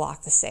able to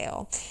block the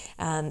sale.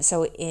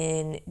 So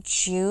in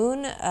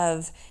June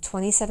of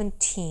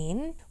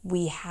 2017,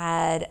 we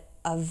had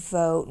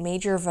a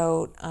major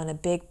vote on a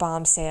big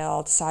bomb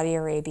sale to Saudi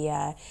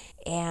Arabia,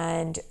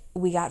 and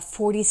we got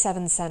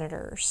 47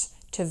 senators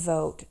to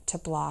vote to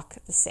block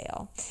the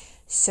sale.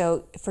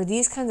 So for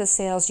these kinds of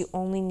sales, you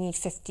only need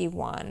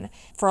 51.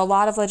 For a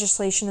lot of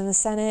legislation in the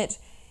Senate,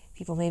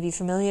 people may be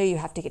familiar, you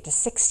have to get to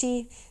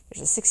 60.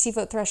 There's a 60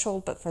 vote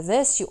threshold, but for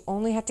this, you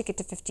only have to get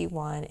to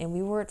 51, and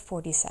we were at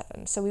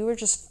 47. So we were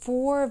just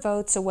 4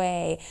 votes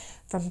away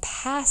from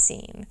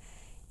passing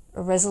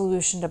a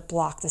resolution to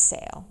block the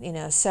sale,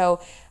 So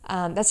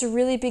that's a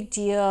really big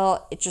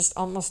deal. It just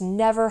almost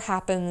never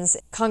happens.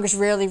 Congress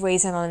rarely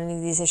weighs in on any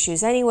of these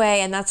issues anyway,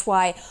 and that's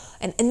why,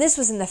 and this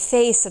was in the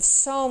face of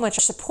so much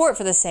support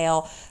for the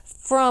sale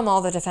from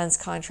all the defense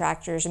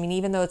contractors. I mean,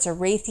 even though it's a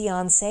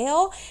Raytheon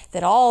sale,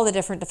 that all the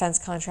different defense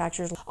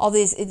contractors, all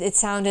these, it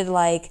sounded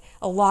like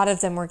a lot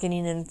of them were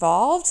getting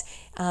involved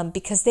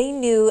because they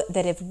knew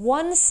that if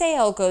one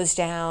sale goes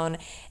down,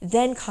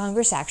 then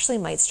Congress actually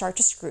might start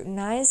to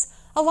scrutinize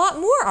a lot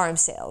more arms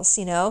sales,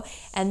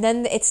 and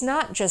then it's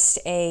not just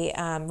a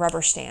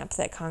rubber stamp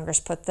that Congress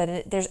put,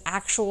 there's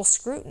actual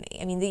scrutiny.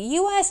 I mean, the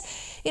U.S.,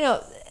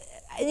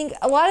 I think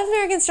a lot of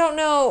Americans don't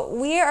know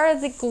we're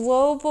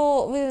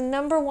the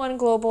number one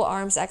global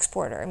arms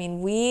exporter. I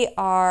mean, we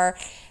are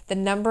the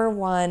number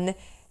one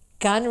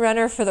gun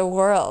runner for the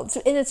world.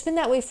 And it's been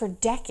that way for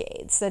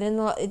decades, that in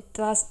the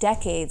last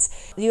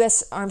decades, the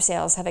U.S. arms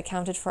sales have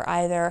accounted for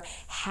either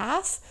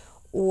half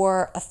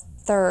or a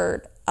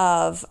third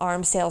of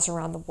arms sales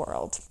around the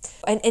world.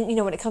 And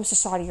when it comes to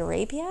Saudi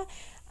Arabia,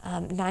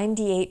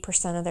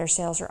 98% of their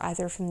sales are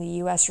either from the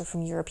U.S. or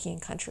from European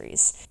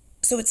countries.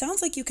 So it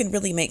sounds like you can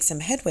really make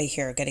some headway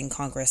here getting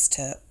Congress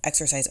to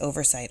exercise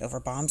oversight over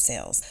bomb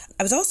sales.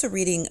 I was also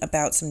reading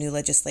about some new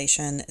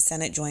legislation,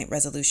 Senate Joint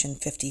Resolution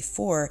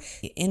 54,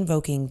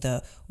 invoking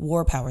the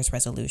War Powers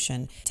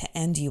Resolution to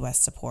end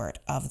U.S. support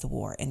of the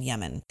war in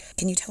Yemen.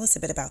 Can you tell us a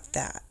bit about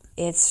that?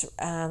 It's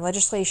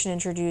legislation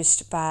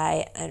introduced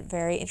by a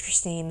very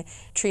interesting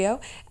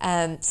trio,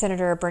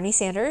 Senator Bernie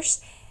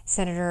Sanders,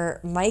 Senator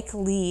Mike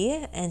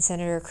Lee, and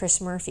Senator Chris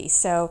Murphy.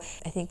 So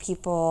I think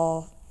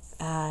people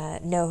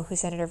know who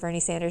Senator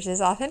Bernie Sanders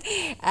is often.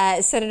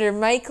 Senator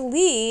Mike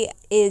Lee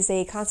is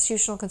a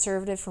constitutional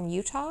conservative from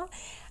Utah.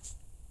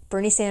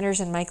 Bernie Sanders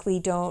and Mike Lee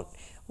don't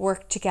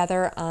work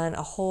together on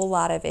a whole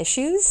lot of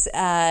issues,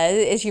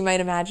 as you might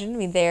imagine. I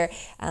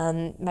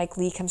mean, Mike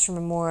Lee comes from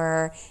a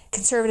more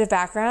conservative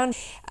background,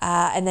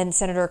 and then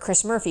Senator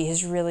Chris Murphy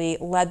has really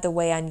led the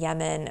way on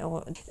Yemen,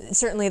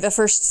 certainly the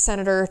first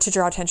senator to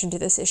draw attention to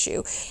this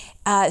issue.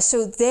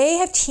 So they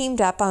have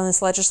teamed up on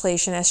this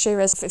legislation, SJ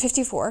Res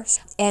 54,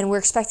 and we're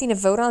expecting a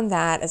vote on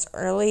that as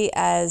early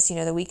as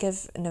the week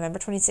of November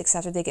 26th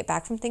after they get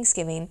back from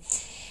Thanksgiving.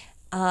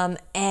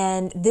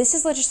 And this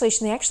is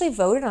legislation they actually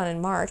voted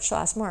on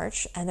last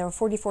March, and there were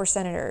 44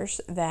 senators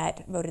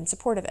that voted in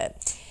support of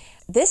it.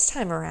 This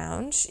time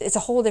around, it's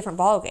a whole different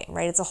ballgame,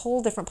 right? It's a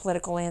whole different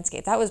political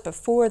landscape. That was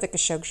before the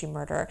Khashoggi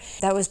murder.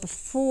 That was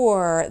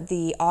before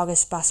the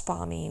August bus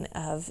bombing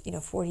of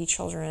 40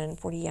 children,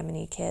 40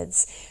 Yemeni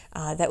kids.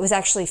 That was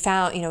actually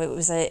found.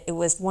 It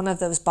was one of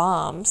those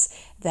bombs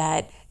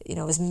that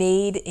was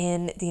made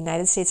in the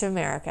United States of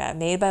America,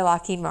 made by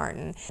Lockheed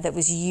Martin, that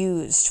was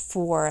used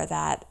for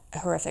that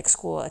horrific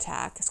school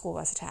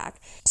bus attack.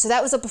 So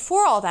that was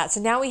before all that.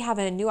 So now we have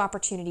a new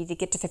opportunity to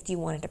get to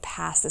 51 and to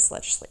pass this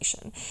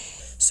legislation.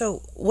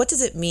 So what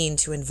does it mean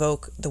to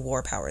invoke the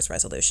War Powers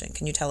Resolution?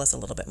 Can you tell us a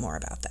little bit more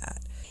about that?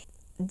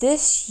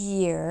 This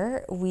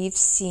year, we've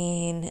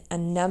seen a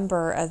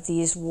number of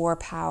these war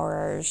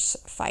powers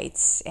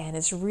fights, and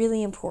it's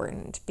really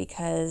important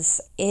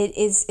because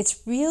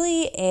it's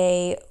really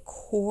a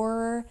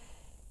core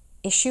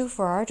issue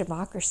for our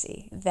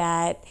democracy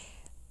that,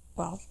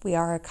 well, we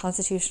are a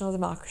constitutional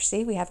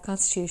democracy. We have a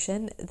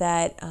constitution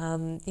that,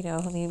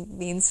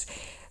 means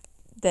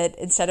that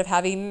instead of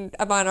having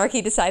a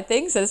monarchy decide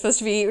things, we're supposed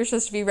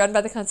to be run by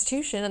the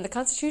Constitution, and the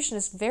Constitution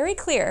is very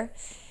clear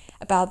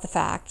about the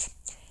fact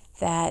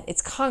that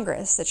it's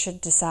Congress that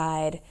should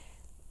decide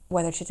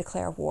whether to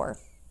declare war.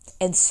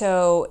 And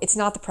so it's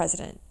not the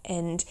president.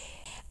 And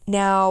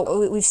now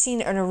we've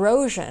seen an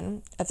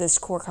erosion of this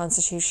core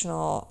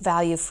constitutional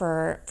value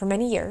for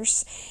many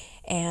years.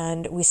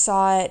 And we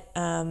saw it,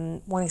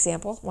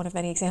 one of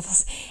many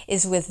examples,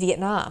 is with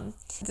Vietnam.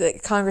 The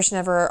Congress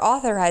never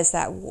authorized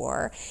that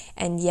war,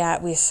 and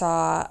yet we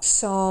saw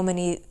so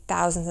many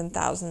thousands and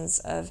thousands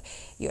of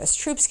U.S.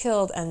 troops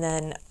killed, and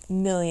then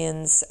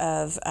millions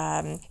of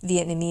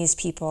Vietnamese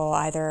people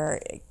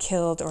either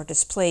killed or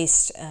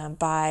displaced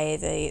by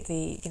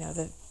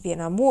the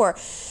Vietnam War.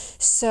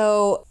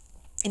 So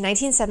in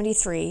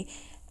 1973,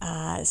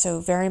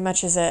 so very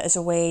much as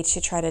a way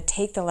to try to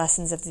take the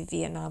lessons of the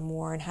Vietnam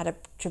War and how to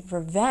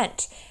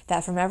prevent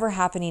that from ever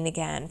happening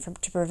again,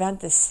 to prevent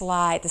this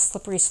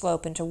slippery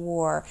slope into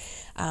war,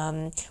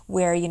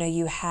 where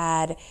you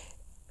had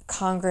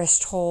Congress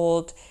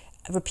told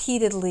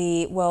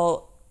repeatedly,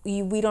 well,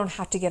 we don't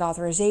have to get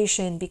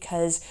authorization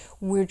because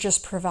we're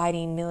just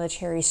providing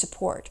military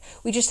support.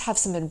 We just have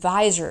some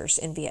advisors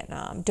in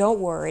Vietnam. Don't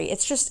worry,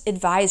 it's just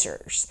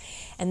advisors.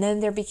 And then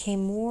there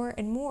became more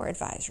and more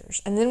advisors.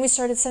 And then we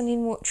started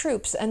sending more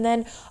troops. And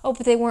then, but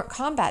they weren't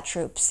combat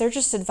troops. They're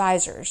just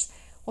advisors.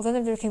 Well,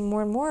 then there became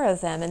more and more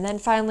of them. And then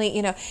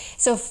finally,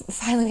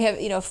 finally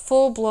we have,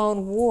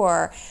 full-blown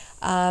war.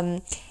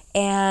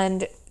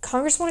 And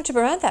Congress wanted to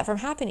prevent that from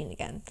happening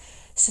again.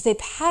 So they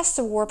passed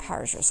the War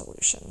Powers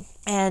Resolution.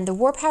 And the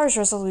War Powers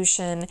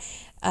Resolution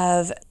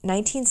of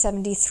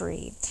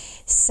 1973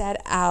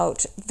 set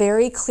out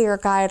very clear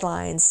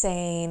guidelines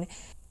saying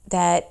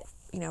that,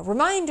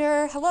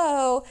 reminder,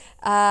 hello,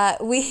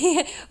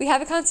 we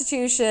have a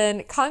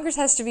constitution. Congress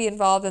has to be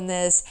involved in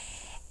this.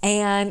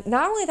 And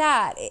not only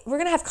that, we're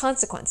going to have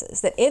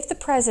consequences. That if the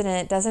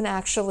president doesn't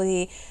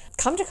actually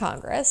come to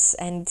Congress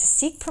and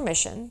seek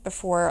permission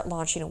before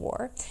launching a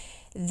war,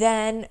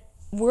 then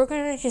we're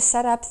going to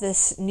set up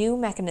this new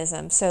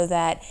mechanism so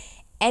that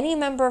any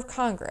member of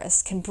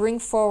Congress can bring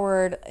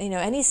forward,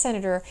 any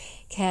senator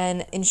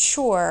can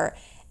ensure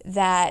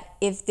that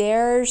if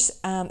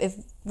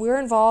we're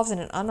involved in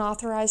an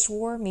unauthorized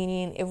war,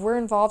 meaning if we're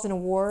involved in a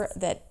war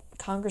that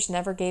Congress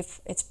never gave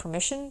its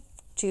permission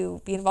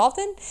to be involved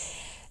in,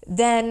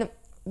 then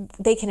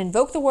they can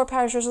invoke the War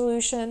Powers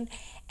Resolution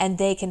and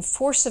they can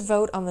force a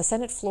vote on the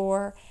Senate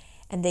floor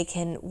and they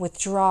can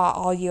withdraw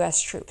all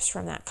U.S. troops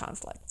from that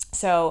conflict.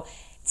 So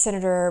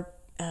Senator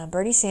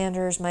Bernie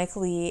Sanders, Mike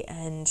Lee,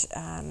 and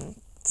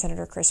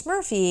Senator Chris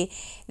Murphy,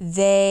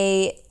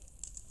 they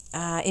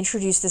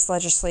introduced this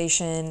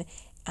legislation,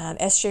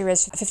 SJ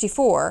Res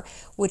 54,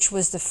 which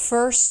was the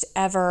first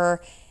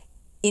ever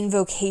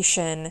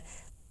invocation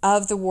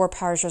of the War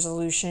Powers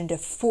Resolution to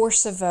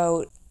force a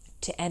vote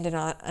to end an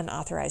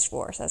unauthorized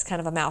war. So that's kind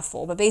of a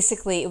mouthful. But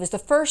basically, it was the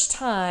first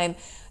time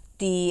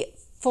the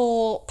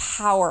full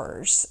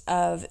powers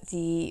of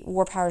the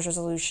War Powers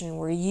Resolution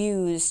were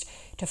used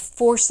to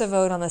force a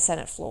vote on the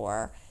Senate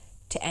floor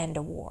to end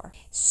a war.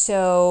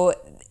 So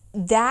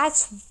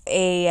that's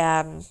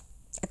a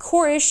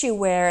core issue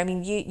where,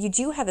 you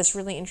do have this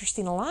really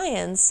interesting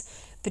alliance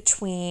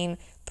between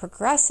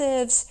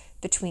progressives,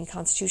 between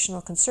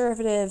constitutional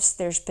conservatives.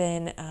 There's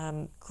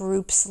been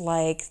groups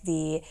like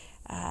the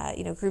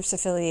groups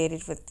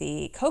affiliated with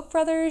the Koch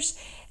brothers.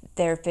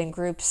 There have been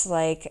groups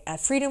like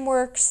Freedom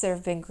Works. There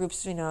have been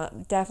groups,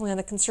 definitely on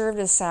the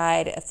conservative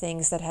side of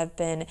things that have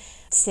been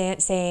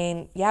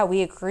saying, yeah,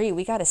 we agree.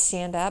 We got to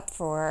stand up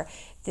for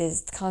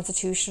this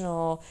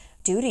constitutional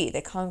duty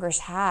that Congress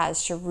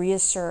has to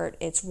reassert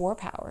its war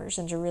powers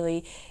and to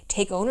really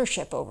take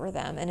ownership over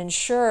them and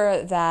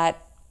ensure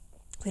that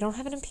we don't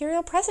have an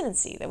imperial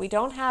presidency, that we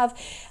don't have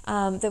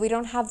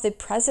the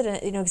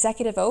president,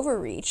 executive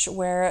overreach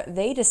where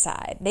they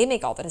decide, they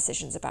make all the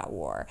decisions about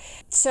war.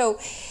 So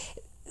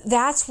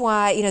that's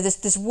why,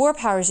 this war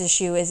powers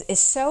issue is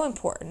so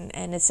important,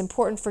 and it's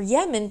important for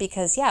Yemen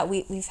because,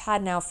 we've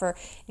had now for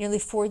nearly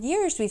 4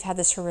 years, we've had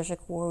this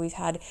horrific war.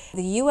 The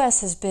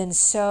U.S. has been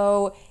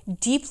so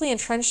deeply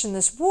entrenched in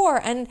this war,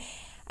 and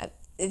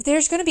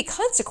there's going to be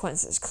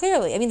consequences,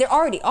 clearly. There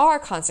already are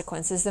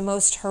consequences, the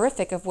most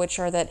horrific of which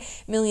are that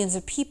millions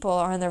of people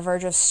are on the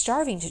verge of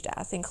starving to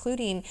death,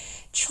 including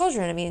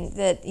children.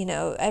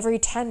 Every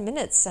 10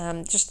 minutes,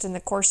 just in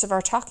the course of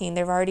our talking,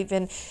 there have already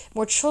been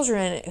more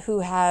children who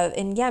have,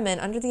 in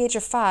Yemen, under the age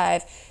of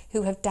 5,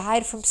 who have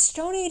died from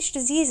Stone Age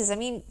diseases.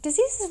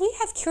 Diseases we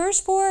have cures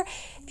for,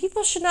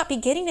 people should not be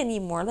getting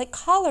anymore, like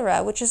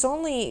cholera, which is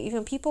only,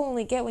 people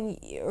only get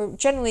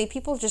generally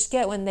people just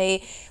get when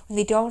they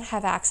don't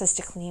have access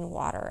to clean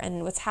water.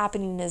 And what's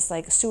happening is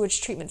like sewage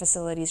treatment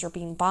facilities are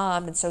being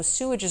bombed, and so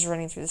sewage is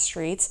running through the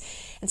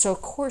streets. And so, of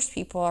course,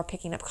 people are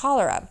picking up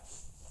cholera.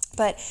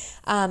 But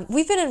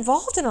we've been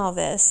involved in all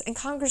this, and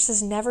Congress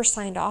has never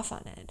signed off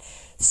on it.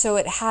 So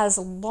it has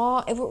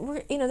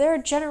there are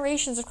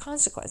generations of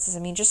consequences.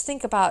 Just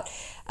think about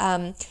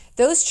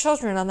those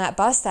children on that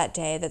bus that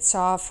day that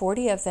saw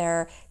 40 of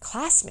their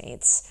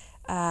classmates.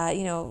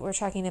 We're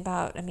talking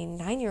about,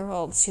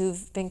 9-year-olds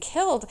who've been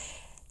killed.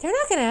 They're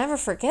not going to ever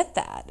forget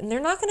that. And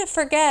they're not going to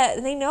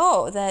forget, they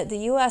know that the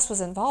U.S.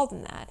 was involved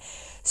in that.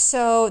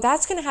 So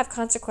that's going to have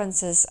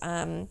consequences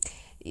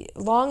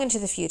long into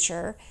the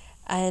future.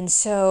 And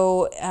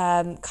so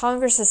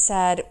Congress has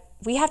said,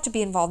 we have to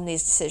be involved in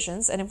these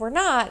decisions, and if we're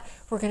not,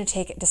 we're going to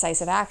take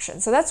decisive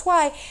action. So that's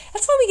why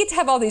we get to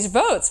have all these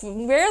votes.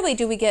 Rarely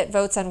do we get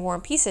votes on war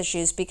and peace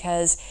issues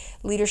because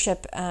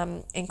leadership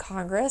in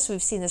Congress,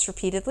 we've seen this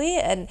repeatedly,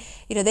 and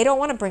they don't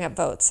want to bring up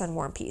votes on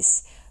war and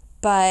peace.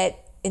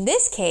 But in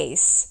this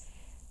case,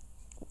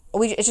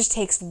 it just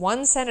takes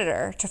one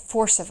senator to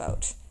force a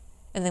vote,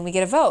 and then we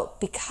get a vote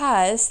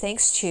because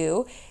thanks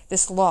to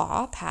this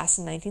law passed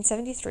in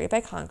 1973 by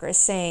Congress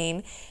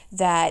saying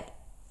that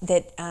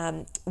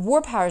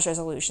war powers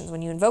resolutions,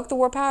 when you invoke the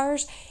war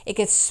powers, it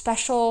gets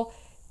special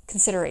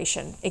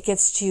consideration. It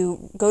gets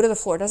to go to the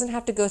floor. It doesn't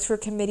have to go through a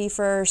committee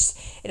first.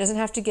 It doesn't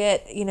have to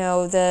get,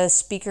 the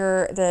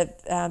speaker,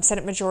 the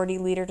Senate Majority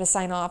Leader to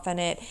sign off on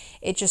it.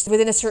 It just,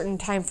 within a certain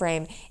time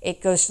frame,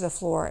 it goes to the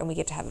floor and we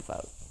get to have a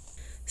vote.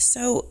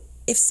 So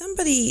if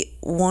somebody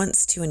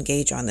wants to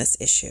engage on this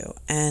issue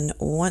and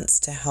wants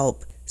to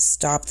help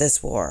stop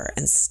this war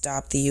and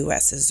stop the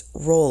U.S.'s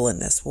role in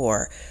this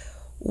war,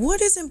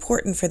 what is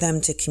important for them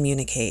to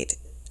communicate?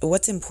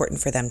 What's important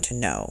for them to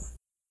know?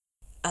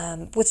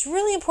 What's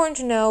really important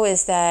to know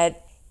is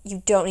that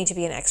you don't need to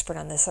be an expert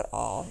on this at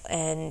all.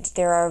 And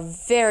there are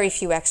very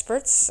few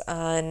experts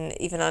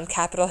even on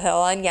Capitol Hill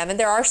on Yemen.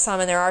 There are some,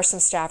 and there are some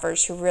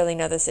staffers who really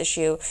know this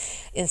issue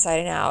inside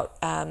and out.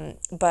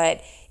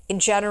 But in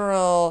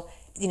general,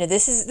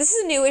 this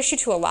is a new issue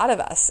to a lot of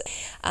us,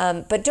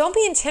 but don't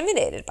be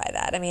intimidated by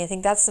that. I mean, I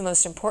think that's the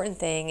most important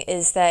thing,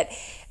 is that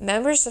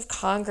members of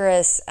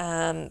Congress,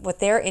 what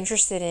they're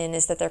interested in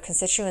is that their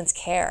constituents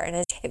care. And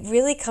it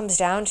really comes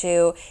down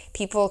to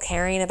people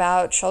caring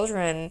about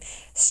children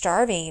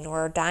starving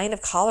or dying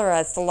of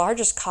cholera. It's the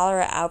largest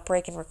cholera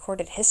outbreak in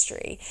recorded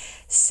history.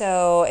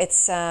 So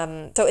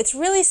it's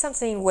really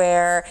something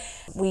where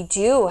we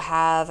do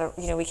have,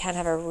 we can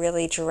have a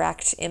really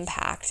direct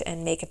impact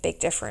and make a big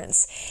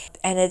difference.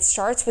 And it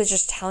starts with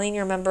just telling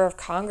your member of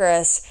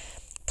Congress,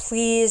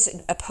 please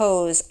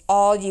oppose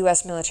all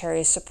U.S.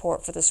 military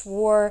support for this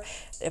war,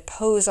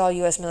 oppose all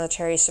U.S.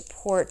 military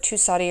support to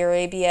Saudi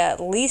Arabia, at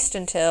least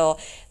until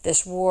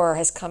this war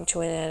has come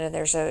to an end and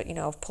there's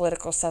a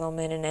political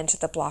settlement and end to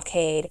the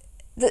blockade.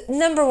 The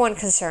number one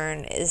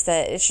concern is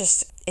that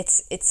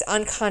it's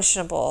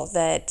unconscionable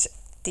that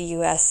the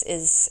U.S.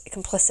 is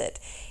complicit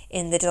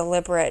in the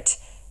deliberate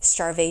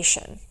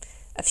starvation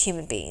of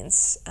human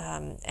beings.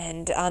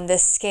 And on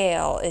this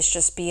scale is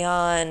just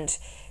beyond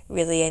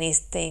really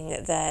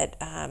anything that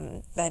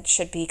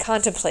should be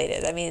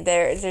contemplated. I mean,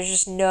 there's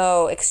just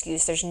no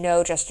excuse, there's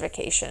no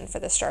justification for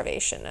the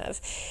starvation of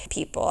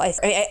people.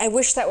 I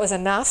wish that was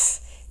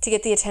enough to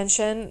get the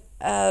attention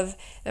of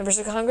members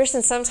of Congress,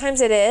 and sometimes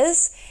it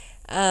is.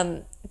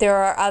 There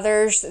are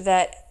others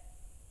that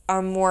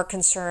are more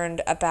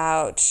concerned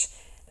about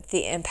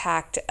the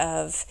impact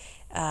of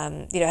how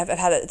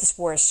this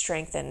war has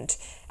strengthened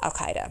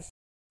Al-Qaeda.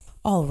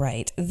 All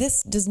right,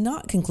 this does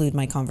not conclude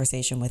my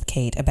conversation with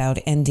Kate about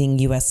ending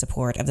U.S.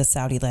 support of the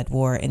Saudi-led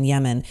war in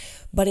Yemen,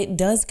 but it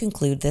does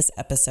conclude this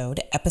episode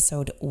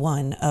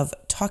 1 of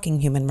Talking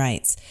Human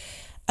Rights.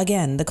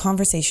 Again, the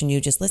conversation you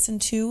just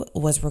listened to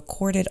was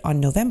recorded on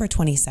November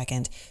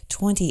 22nd,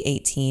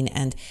 2018,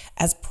 and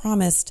as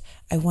promised,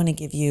 I want to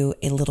give you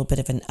a little bit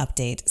of an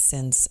update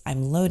since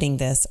I'm loading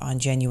this on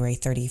January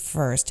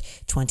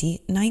 31st,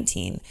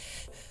 2019.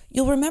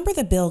 You'll remember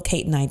the bill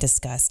Kate and I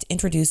discussed,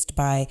 introduced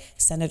by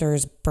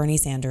Senators Bernie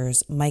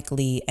Sanders, Mike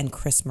Lee, and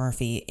Chris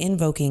Murphy,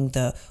 invoking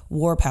the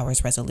War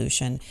Powers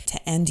Resolution to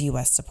end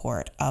U.S.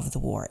 support of the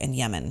war in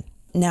Yemen.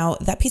 Now,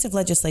 that piece of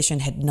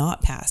legislation had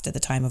not passed at the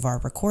time of our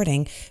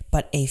recording,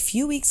 but a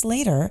few weeks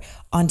later,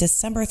 on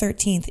December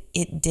 13th,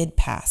 it did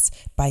pass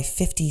by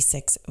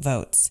 56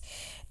 votes.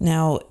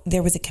 Now,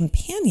 there was a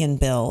companion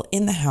bill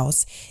in the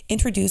House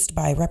introduced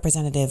by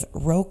Representative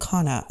Ro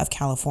Khanna of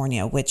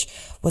California, which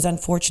was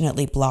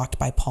unfortunately blocked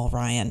by Paul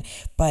Ryan.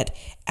 But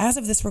as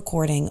of this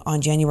recording,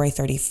 on January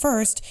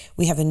 31st,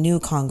 we have a new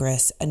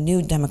Congress, a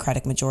new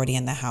Democratic majority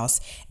in the House,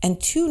 and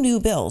 2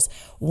 new bills,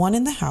 one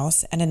in the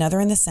House and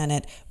another in the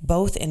Senate,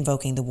 both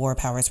invoking the War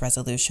Powers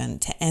Resolution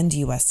to end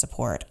U.S.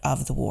 support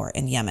of the war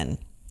in Yemen.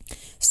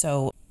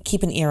 So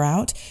keep an ear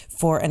out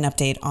for an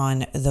update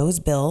on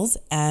those bills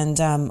and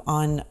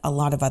on a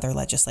lot of other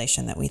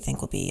legislation that we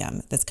think will be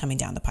that's coming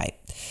down the pipe.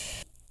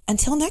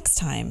 Until next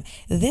time,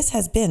 this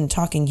has been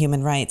Talking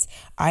Human Rights.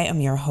 I am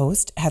your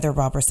host, Heather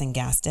Robertson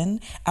Gaston.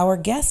 Our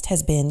guest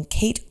has been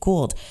Kate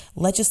Gould,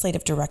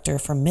 Legislative Director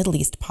for Middle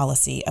East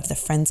Policy of the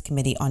Friends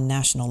Committee on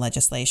National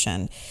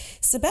Legislation.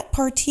 Sabet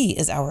Parti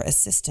is our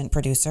assistant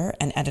producer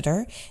and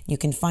editor. You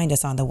can find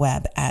us on the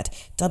web at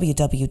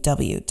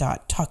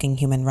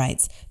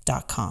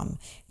www.talkinghumanrights.com.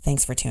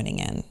 Thanks for tuning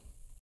in.